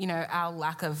 you know, our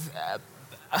lack of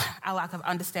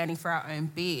understanding for our own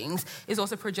beings is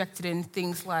also projected in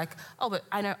things like, oh, but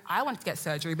I know I wanted to get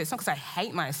surgery, but it's not because I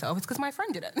hate myself, it's because my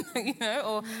friend did it, you know?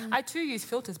 Or I too use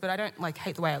filters, but I don't, like,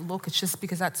 hate the way I look, it's just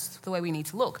because that's the way we need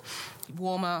to look.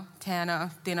 Warmer, tanner,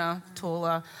 thinner,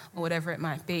 taller, or whatever it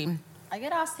might be. I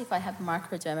get asked if I have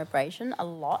microdermabrasion a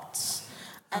lot.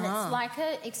 And it's like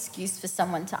an excuse for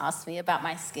someone to ask me about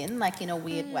my skin, like, in a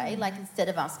weird way. Like, instead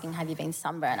of asking, have you been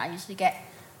sunburned, I usually get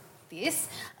this.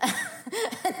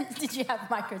 Did you have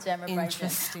microdermabrasion?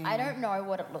 Interesting. I don't know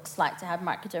what it looks like to have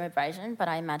microdermabrasion, but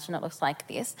I imagine it looks like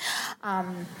this.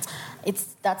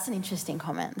 That's an interesting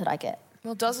comment that I get.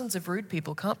 Well, dozens of rude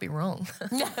people can't be wrong.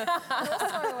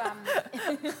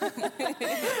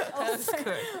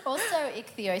 Also,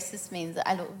 ichthyosis means that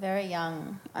I look very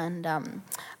young, and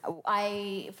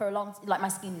my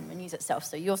skin renews itself.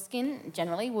 So your skin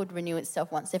generally would renew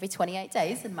itself once every 28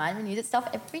 days, and mine renews itself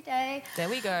every day. There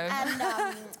we go. And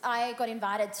I got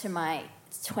invited to my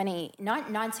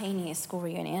 19-year school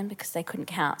reunion because they couldn't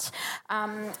count.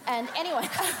 And anyway,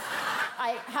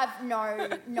 I have no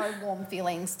warm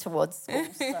feelings towards school,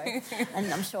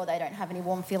 and I'm sure they don't have any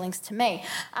warm feelings to me.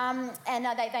 And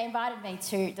they invited me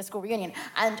to the school reunion,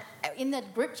 and in the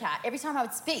group chat, every time I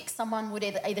would speak, someone would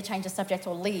either change the subject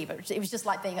or leave. It was just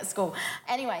like being at school.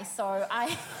 Anyway, so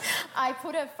I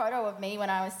put a photo of me when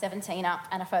I was 17 up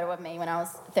and a photo of me when I was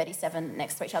 37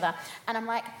 next to each other, and I'm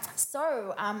like,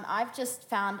 so I've just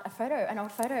found an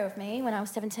old photo of me when I was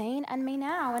 17 and me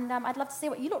now, and I'd love to see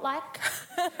what you look like,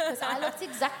 because I looked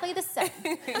exactly the same.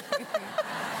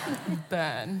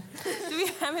 Burn. Do we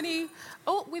have any?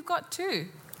 Oh, we've got two.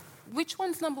 Which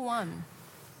one's number one?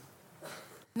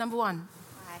 Number one.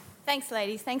 Hi. Thanks,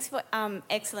 ladies. Thanks for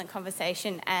excellent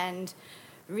conversation and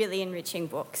really enriching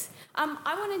books.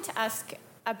 I wanted to ask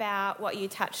about what you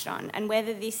touched on and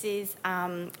whether this is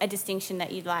a distinction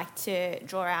that you'd like to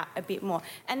draw out a bit more.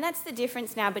 And that's the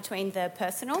difference now between the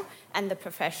personal and the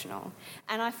professional.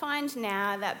 And I find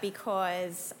now that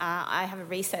because I have a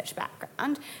research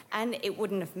background and it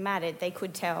wouldn't have mattered, they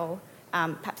could tell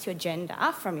perhaps your gender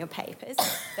from your papers,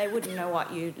 they wouldn't know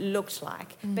what you looked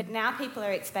like. But now people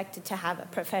are expected to have a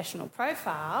professional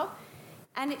profile,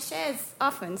 and it shares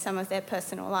often some of their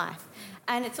personal life.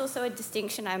 And it's also a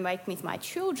distinction I make with my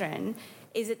children,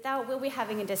 is that we'll be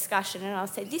having a discussion and I'll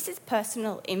say, this is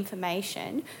personal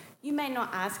information. You may not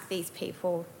ask these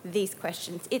people these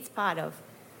questions. It's part of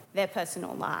their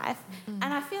personal life.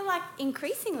 And I feel like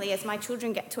increasingly as my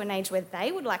children get to an age where they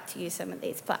would like to use some of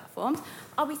these platforms,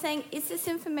 I'll be saying, is this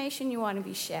information you want to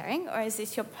be sharing or is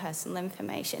this your personal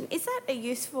information? Is that a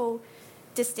useful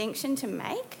distinction to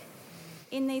make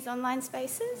in these online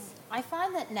spaces? I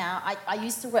find that now, I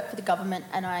used to work for the government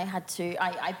and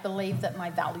I believe that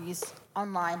my values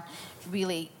online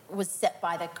really was set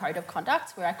by the code of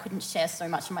conduct where I couldn't share so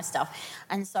much of my stuff.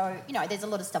 And so, there's a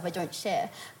lot of stuff I don't share.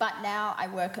 But now I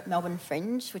work at Melbourne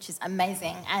Fringe, which is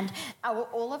amazing. And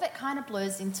all of it kind of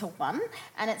blurs into one.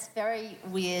 And it's very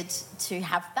weird to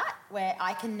have that where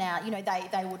I can now,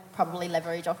 they would probably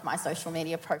leverage off my social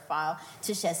media profile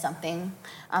to share something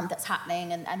that's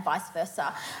happening and vice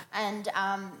versa. And,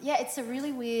 it's a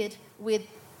really weird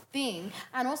thing.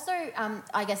 And also,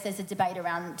 I guess there's a debate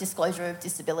around disclosure of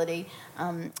disability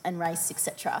and race,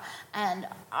 etc. And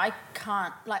I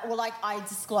can't, I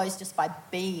disclose just by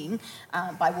being,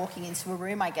 by walking into a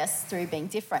room, I guess, through being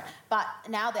different. But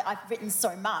now that I've written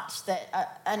so much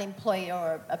that an employer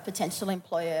or a potential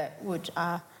employer would...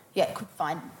 could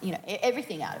find,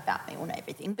 everything out about me. Well, not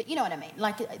everything, but you know what I mean.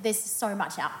 There's so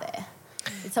much out there.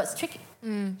 So it's tricky.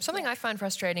 Something I find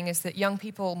frustrating is that young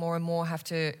people more and more have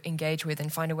to engage with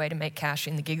and find a way to make cash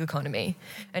in the gig economy.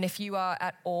 And if you are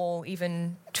at all,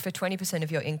 even for 20%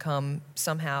 of your income,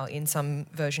 somehow in some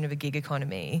version of a gig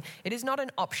economy, it is not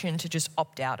an option to just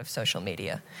opt out of social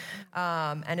media.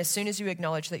 And as soon as you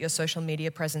acknowledge that your social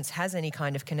media presence has any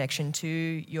kind of connection to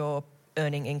your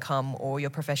earning income or your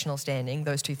professional standing,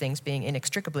 those two things being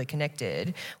inextricably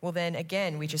connected, well then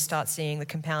again we just start seeing the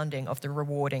compounding of the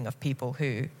rewarding of people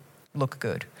who look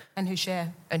good. And who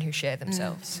share.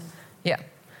 Themselves. Yeah.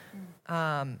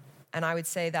 And I would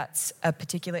say that's a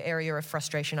particular area of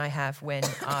frustration I have when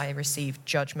I receive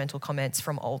judgmental comments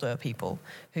from older people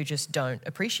who just don't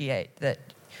appreciate that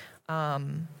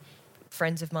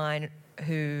friends of mine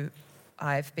who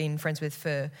I've been friends with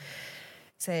for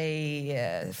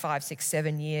say 5, 6,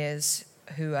 7 years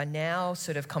who are now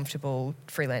sort of comfortable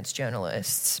freelance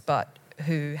journalists but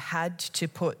who had to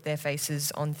put their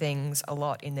faces on things a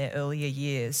lot in their earlier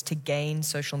years to gain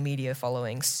social media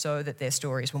following so that their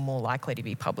stories were more likely to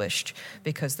be published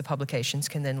because the publications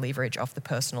can then leverage off the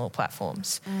personal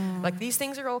platforms. These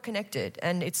things are all connected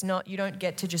and it's not, you don't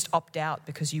get to just opt out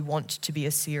because you want to be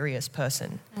a serious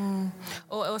person.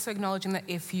 Or also acknowledging that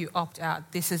if you opt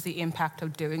out, this is the impact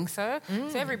of doing so.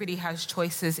 So everybody has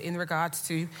choices in regards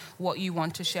to what you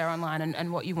want to share online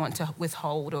and what you want to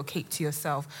withhold or keep to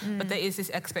yourself. But there is this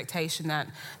expectation that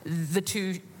the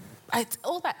two... It's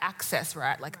all about access,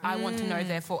 right? I want to know,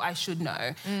 therefore I should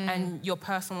know. And your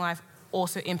personal life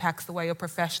also impacts the way you're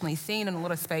professionally seen in a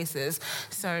lot of spaces.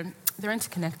 So they're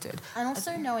interconnected. And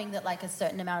also knowing that a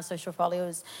certain amount of social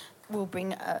followers will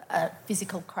bring a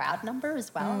physical crowd number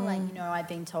as well. I've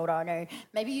been told,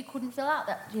 maybe you couldn't fill out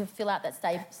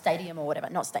that stadium or whatever.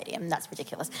 Not stadium, that's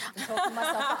ridiculous. I'm talking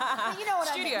myself up. But you know what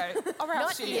studio. I mean. Opera House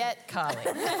Not studio. yet, Carly.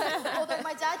 Although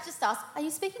my dad just asked, are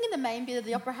you speaking in the main bit of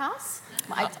the Opera House?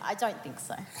 I don't think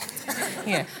so.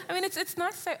 Yeah. I mean, it's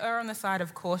nice to err on the side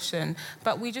of caution,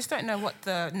 but we just don't know what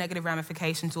the negative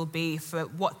ramifications will be for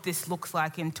what this looks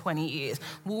like in 20 years.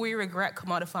 Will we regret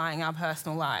commodifying our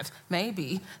personal lives?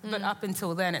 Maybe. But up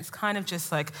until then, it's kind of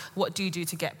just what do you do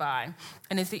to get by?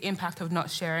 And is the impact of not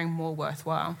sharing more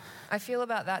worthwhile? I feel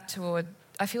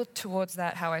towards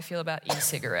that how I feel about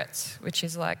e-cigarettes, which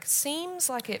is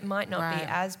seems like it might not be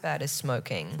as bad as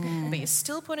smoking, but you're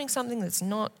still putting something that's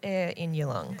not air in your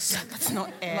lungs. That's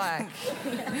not air.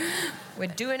 We're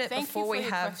doing it before we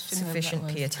have sufficient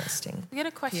peer testing. We get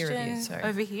a question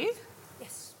over here.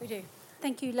 Yes, we do.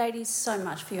 Thank you, ladies, so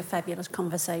much for your fabulous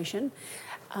conversation.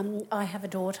 I have a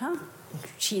daughter.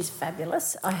 She's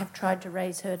fabulous. I have tried to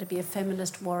raise her to be a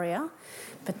feminist warrior,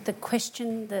 but the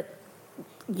question that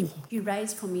you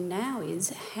raise for me now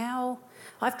is how...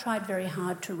 I've tried very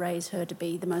hard to raise her to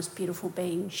be the most beautiful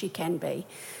being she can be,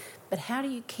 but how do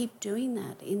you keep doing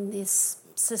that in this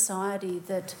society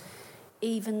that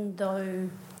even though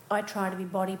I try to be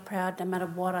body proud no matter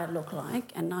what I look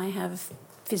like, and I have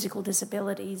physical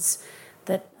disabilities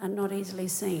that are not easily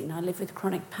seen. I live with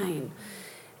chronic pain.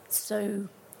 So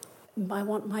I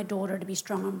want my daughter to be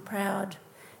strong and proud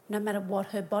no matter what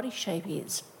her body shape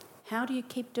is. How do you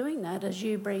keep doing that? As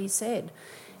you, Bree, said,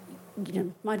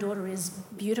 my daughter is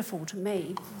beautiful to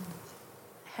me.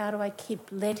 How do I keep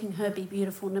letting her be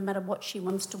beautiful no matter what she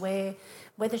wants to wear,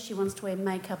 whether she wants to wear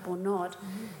makeup or not?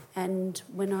 And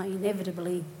when I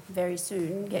inevitably, very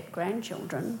soon, get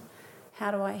grandchildren,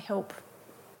 how do I help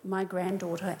my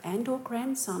granddaughter and or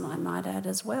grandson, I might add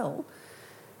as well,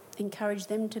 encourage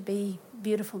them to be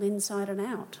beautiful inside and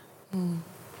out?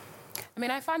 I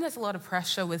mean, I find there's a lot of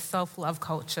pressure with self-love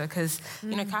culture because,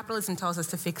 capitalism tells us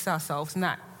to fix ourselves, and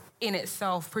that in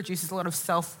itself produces a lot of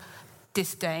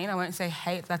self-disdain. I won't say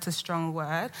hate, that's a strong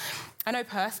word. I know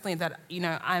personally that,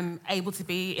 I'm able to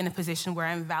be in a position where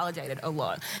I'm validated a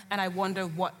lot, and I wonder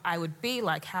what I would be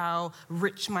like, how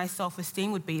rich my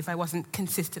self-esteem would be if I wasn't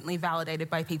consistently validated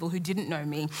by people who didn't know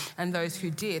me and those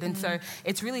who did. And so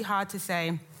it's really hard to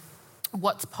say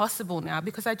what's possible now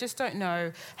because I just don't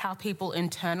know how people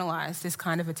internalise this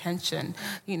kind of attention.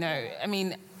 I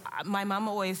mean, my mum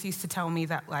always used to tell me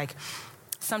that,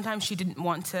 sometimes she didn't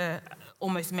want to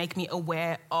almost make me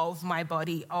aware of my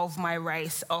body, of my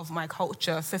race, of my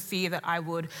culture, for fear that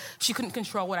she couldn't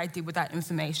control what I did with that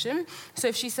information. So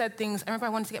if she said things, I remember I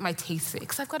wanted to get my teeth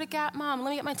fixed. I've got a gap, Mum,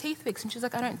 let me get my teeth fixed. And she was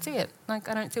like, I don't see it. I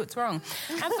don't see what's wrong.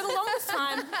 And for the longest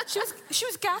time, she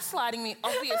was gaslighting me,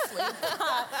 obviously.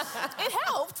 But it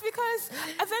helped because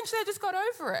eventually I just got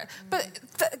over it. But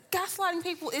gaslighting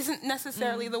people isn't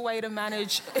necessarily the way to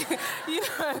manage,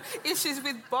 issues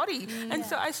with body. And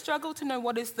so I struggle to know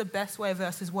what is the best way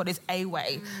versus what is a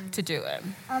way to do it.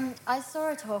 I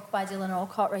saw a talk by Dylan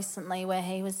Alcott recently where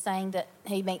he was saying that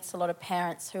he meets a lot of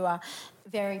parents who are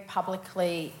very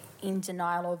publicly in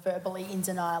denial or verbally in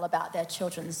denial about their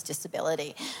children's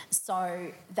disability.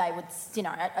 So they would,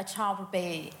 a child would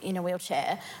be in a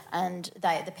wheelchair and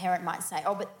the parent might say,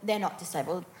 oh, but they're not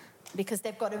disabled, because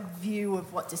they've got a view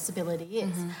of what disability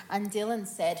is. And Dylan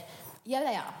said, yeah,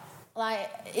 they are.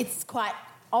 It's quite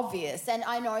obvious, and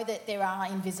I know that there are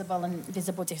invisible and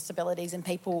visible disabilities and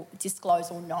people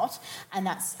disclose or not, and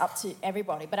that's up to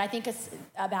everybody, but I think it's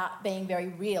about being very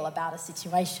real about a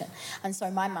situation. And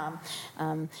so my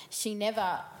mum, she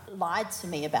never lied to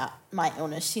me about my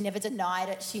illness. She never denied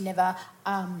it. She never,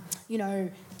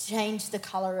 changed the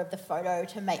colour of the photo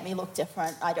to make me look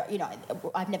different.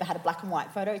 I've never had a black and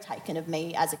white photo taken of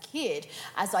me as a kid,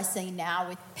 as I see now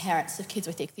with parents of kids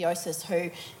with ichthyosis who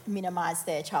minimise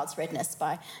their child's redness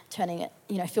by turning it,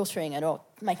 filtering it or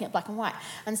making it black and white.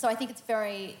 And so I think it's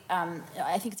very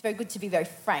good to be very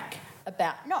frank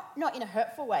about, not in a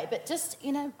hurtful way, but just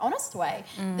in an honest way,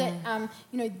 that,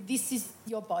 this is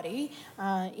your body,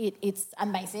 it's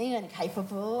amazing and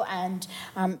capable and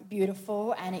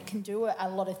beautiful, and it can do a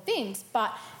lot of things,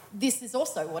 but this is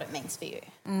also what it means for you.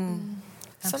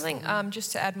 Something,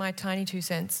 just to add my tiny 2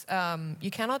 cents,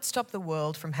 you cannot stop the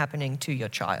world from happening to your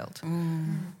child.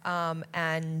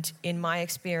 And in my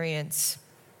experience,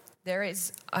 there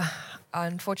is,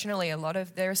 unfortunately,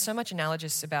 there is so much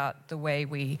analogous about the way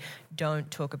we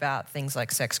don't talk about things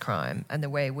like sex crime and the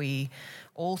way we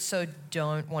also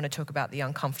don't want to talk about the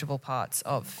uncomfortable parts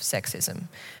of sexism.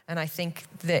 And I think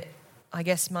that,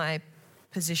 my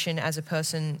position as a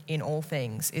person in all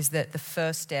things is that the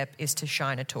first step is to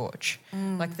shine a torch.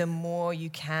 The more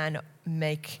you can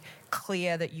make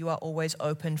clear that you are always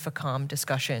open for calm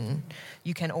discussion,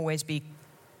 you can always be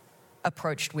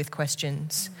approached with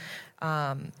questions.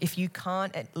 If you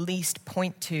can't at least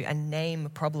point to and name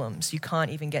problems, you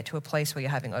can't even get to a place where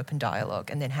you're having open dialogue,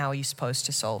 and then how are you supposed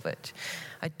to solve it?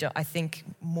 I think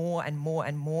more and more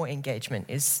and more engagement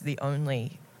is the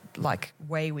only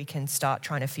way we can start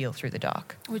trying to feel through the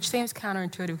dark. Which seems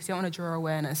counterintuitive because you don't want to draw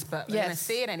awareness, but we're going to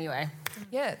see it anyway.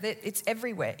 Yeah, it's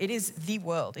everywhere. It is the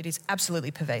world. It is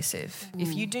absolutely pervasive.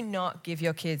 If you do not give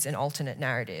your kids an alternate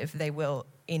narrative, they will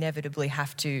inevitably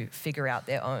have to figure out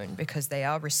their own, because they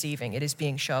are receiving, it is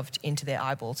being shoved into their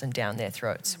eyeballs and down their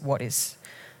throats, what is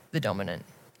the dominant.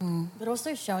 But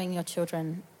also showing your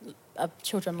children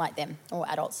like them or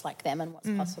adults like them and what's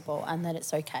possible, and that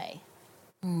it's okay.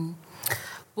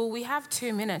 Well, we have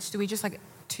 2 minutes. Do we just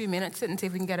 2 minutes it and see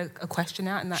if we can get a question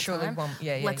out in that time?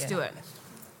 Let's do it.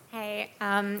 Hey,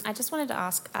 I just wanted to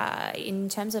ask, in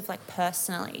terms of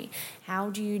personally, how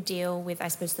do you deal with, I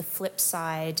suppose, the flip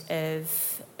side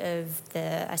of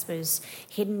the, I suppose,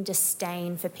 hidden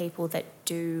disdain for people that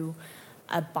do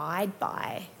abide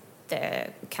by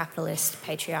the capitalist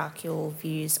patriarchal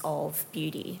views of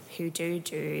beauty, who do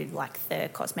like the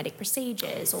cosmetic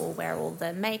procedures or wear all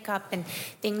the makeup and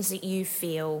things that you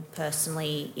feel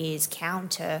personally is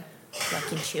counter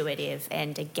like intuitive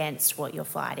and against what you're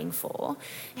fighting for.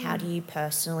 How do you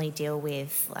personally deal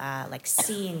with like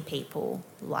seeing people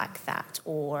like that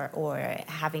or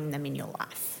having them in your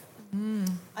life?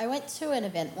 I went to an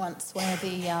event once where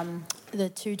the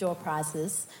 2 door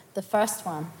prizes, the first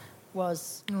one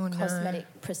was cosmetic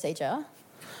procedure,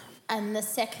 and the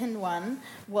second one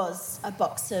was a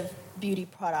box of beauty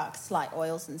products like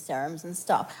oils and serums and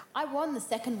stuff. I won the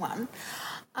second one,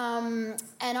 and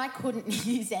I couldn't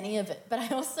use any of it. But I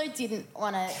also didn't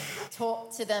want to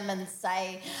talk to them and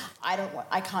say,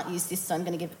 I can't use this, so I'm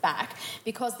going to give it back,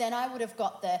 because then I would have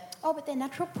got but they're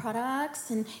natural products,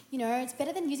 and it's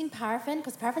better than using paraffin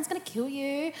because paraffin's going to kill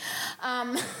you.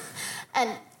 And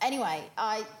anyway,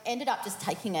 I ended up just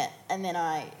taking it, and then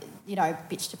I,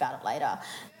 bitched about it later.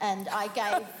 And I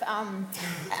gave,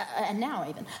 and now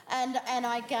even, and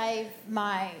I gave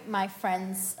my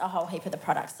friends a whole heap of the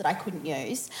products that I couldn't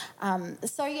use.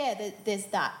 There's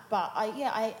that. But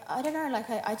I don't know. Like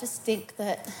I just think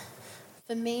that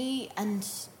for me, and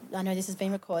I know this has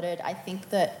been recorded, I think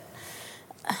that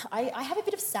I have a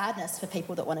bit of sadness for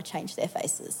people that want to change their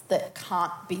faces, that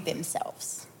can't be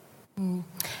themselves. And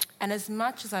as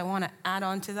much as I want to add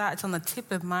on to that, it's on the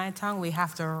tip of my tongue. We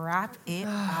have to wrap it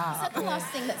up. Is that the last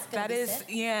thing that's going to be said?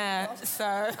 Yeah.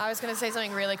 So I was going to say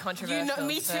something really controversial.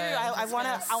 Me too. So I want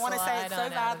to say it so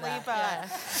badly, but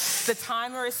the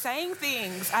timer is saying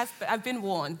things. I've been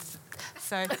warned.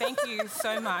 So thank you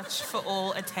so much for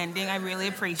all attending. I really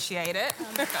appreciate it.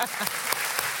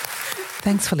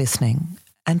 Thanks for listening.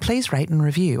 And please rate and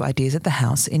review Ideas at the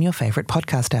House in your favourite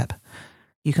podcast app.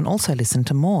 You can also listen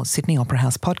to more Sydney Opera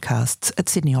House podcasts at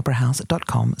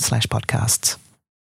sydneyoperahouse.com/podcasts.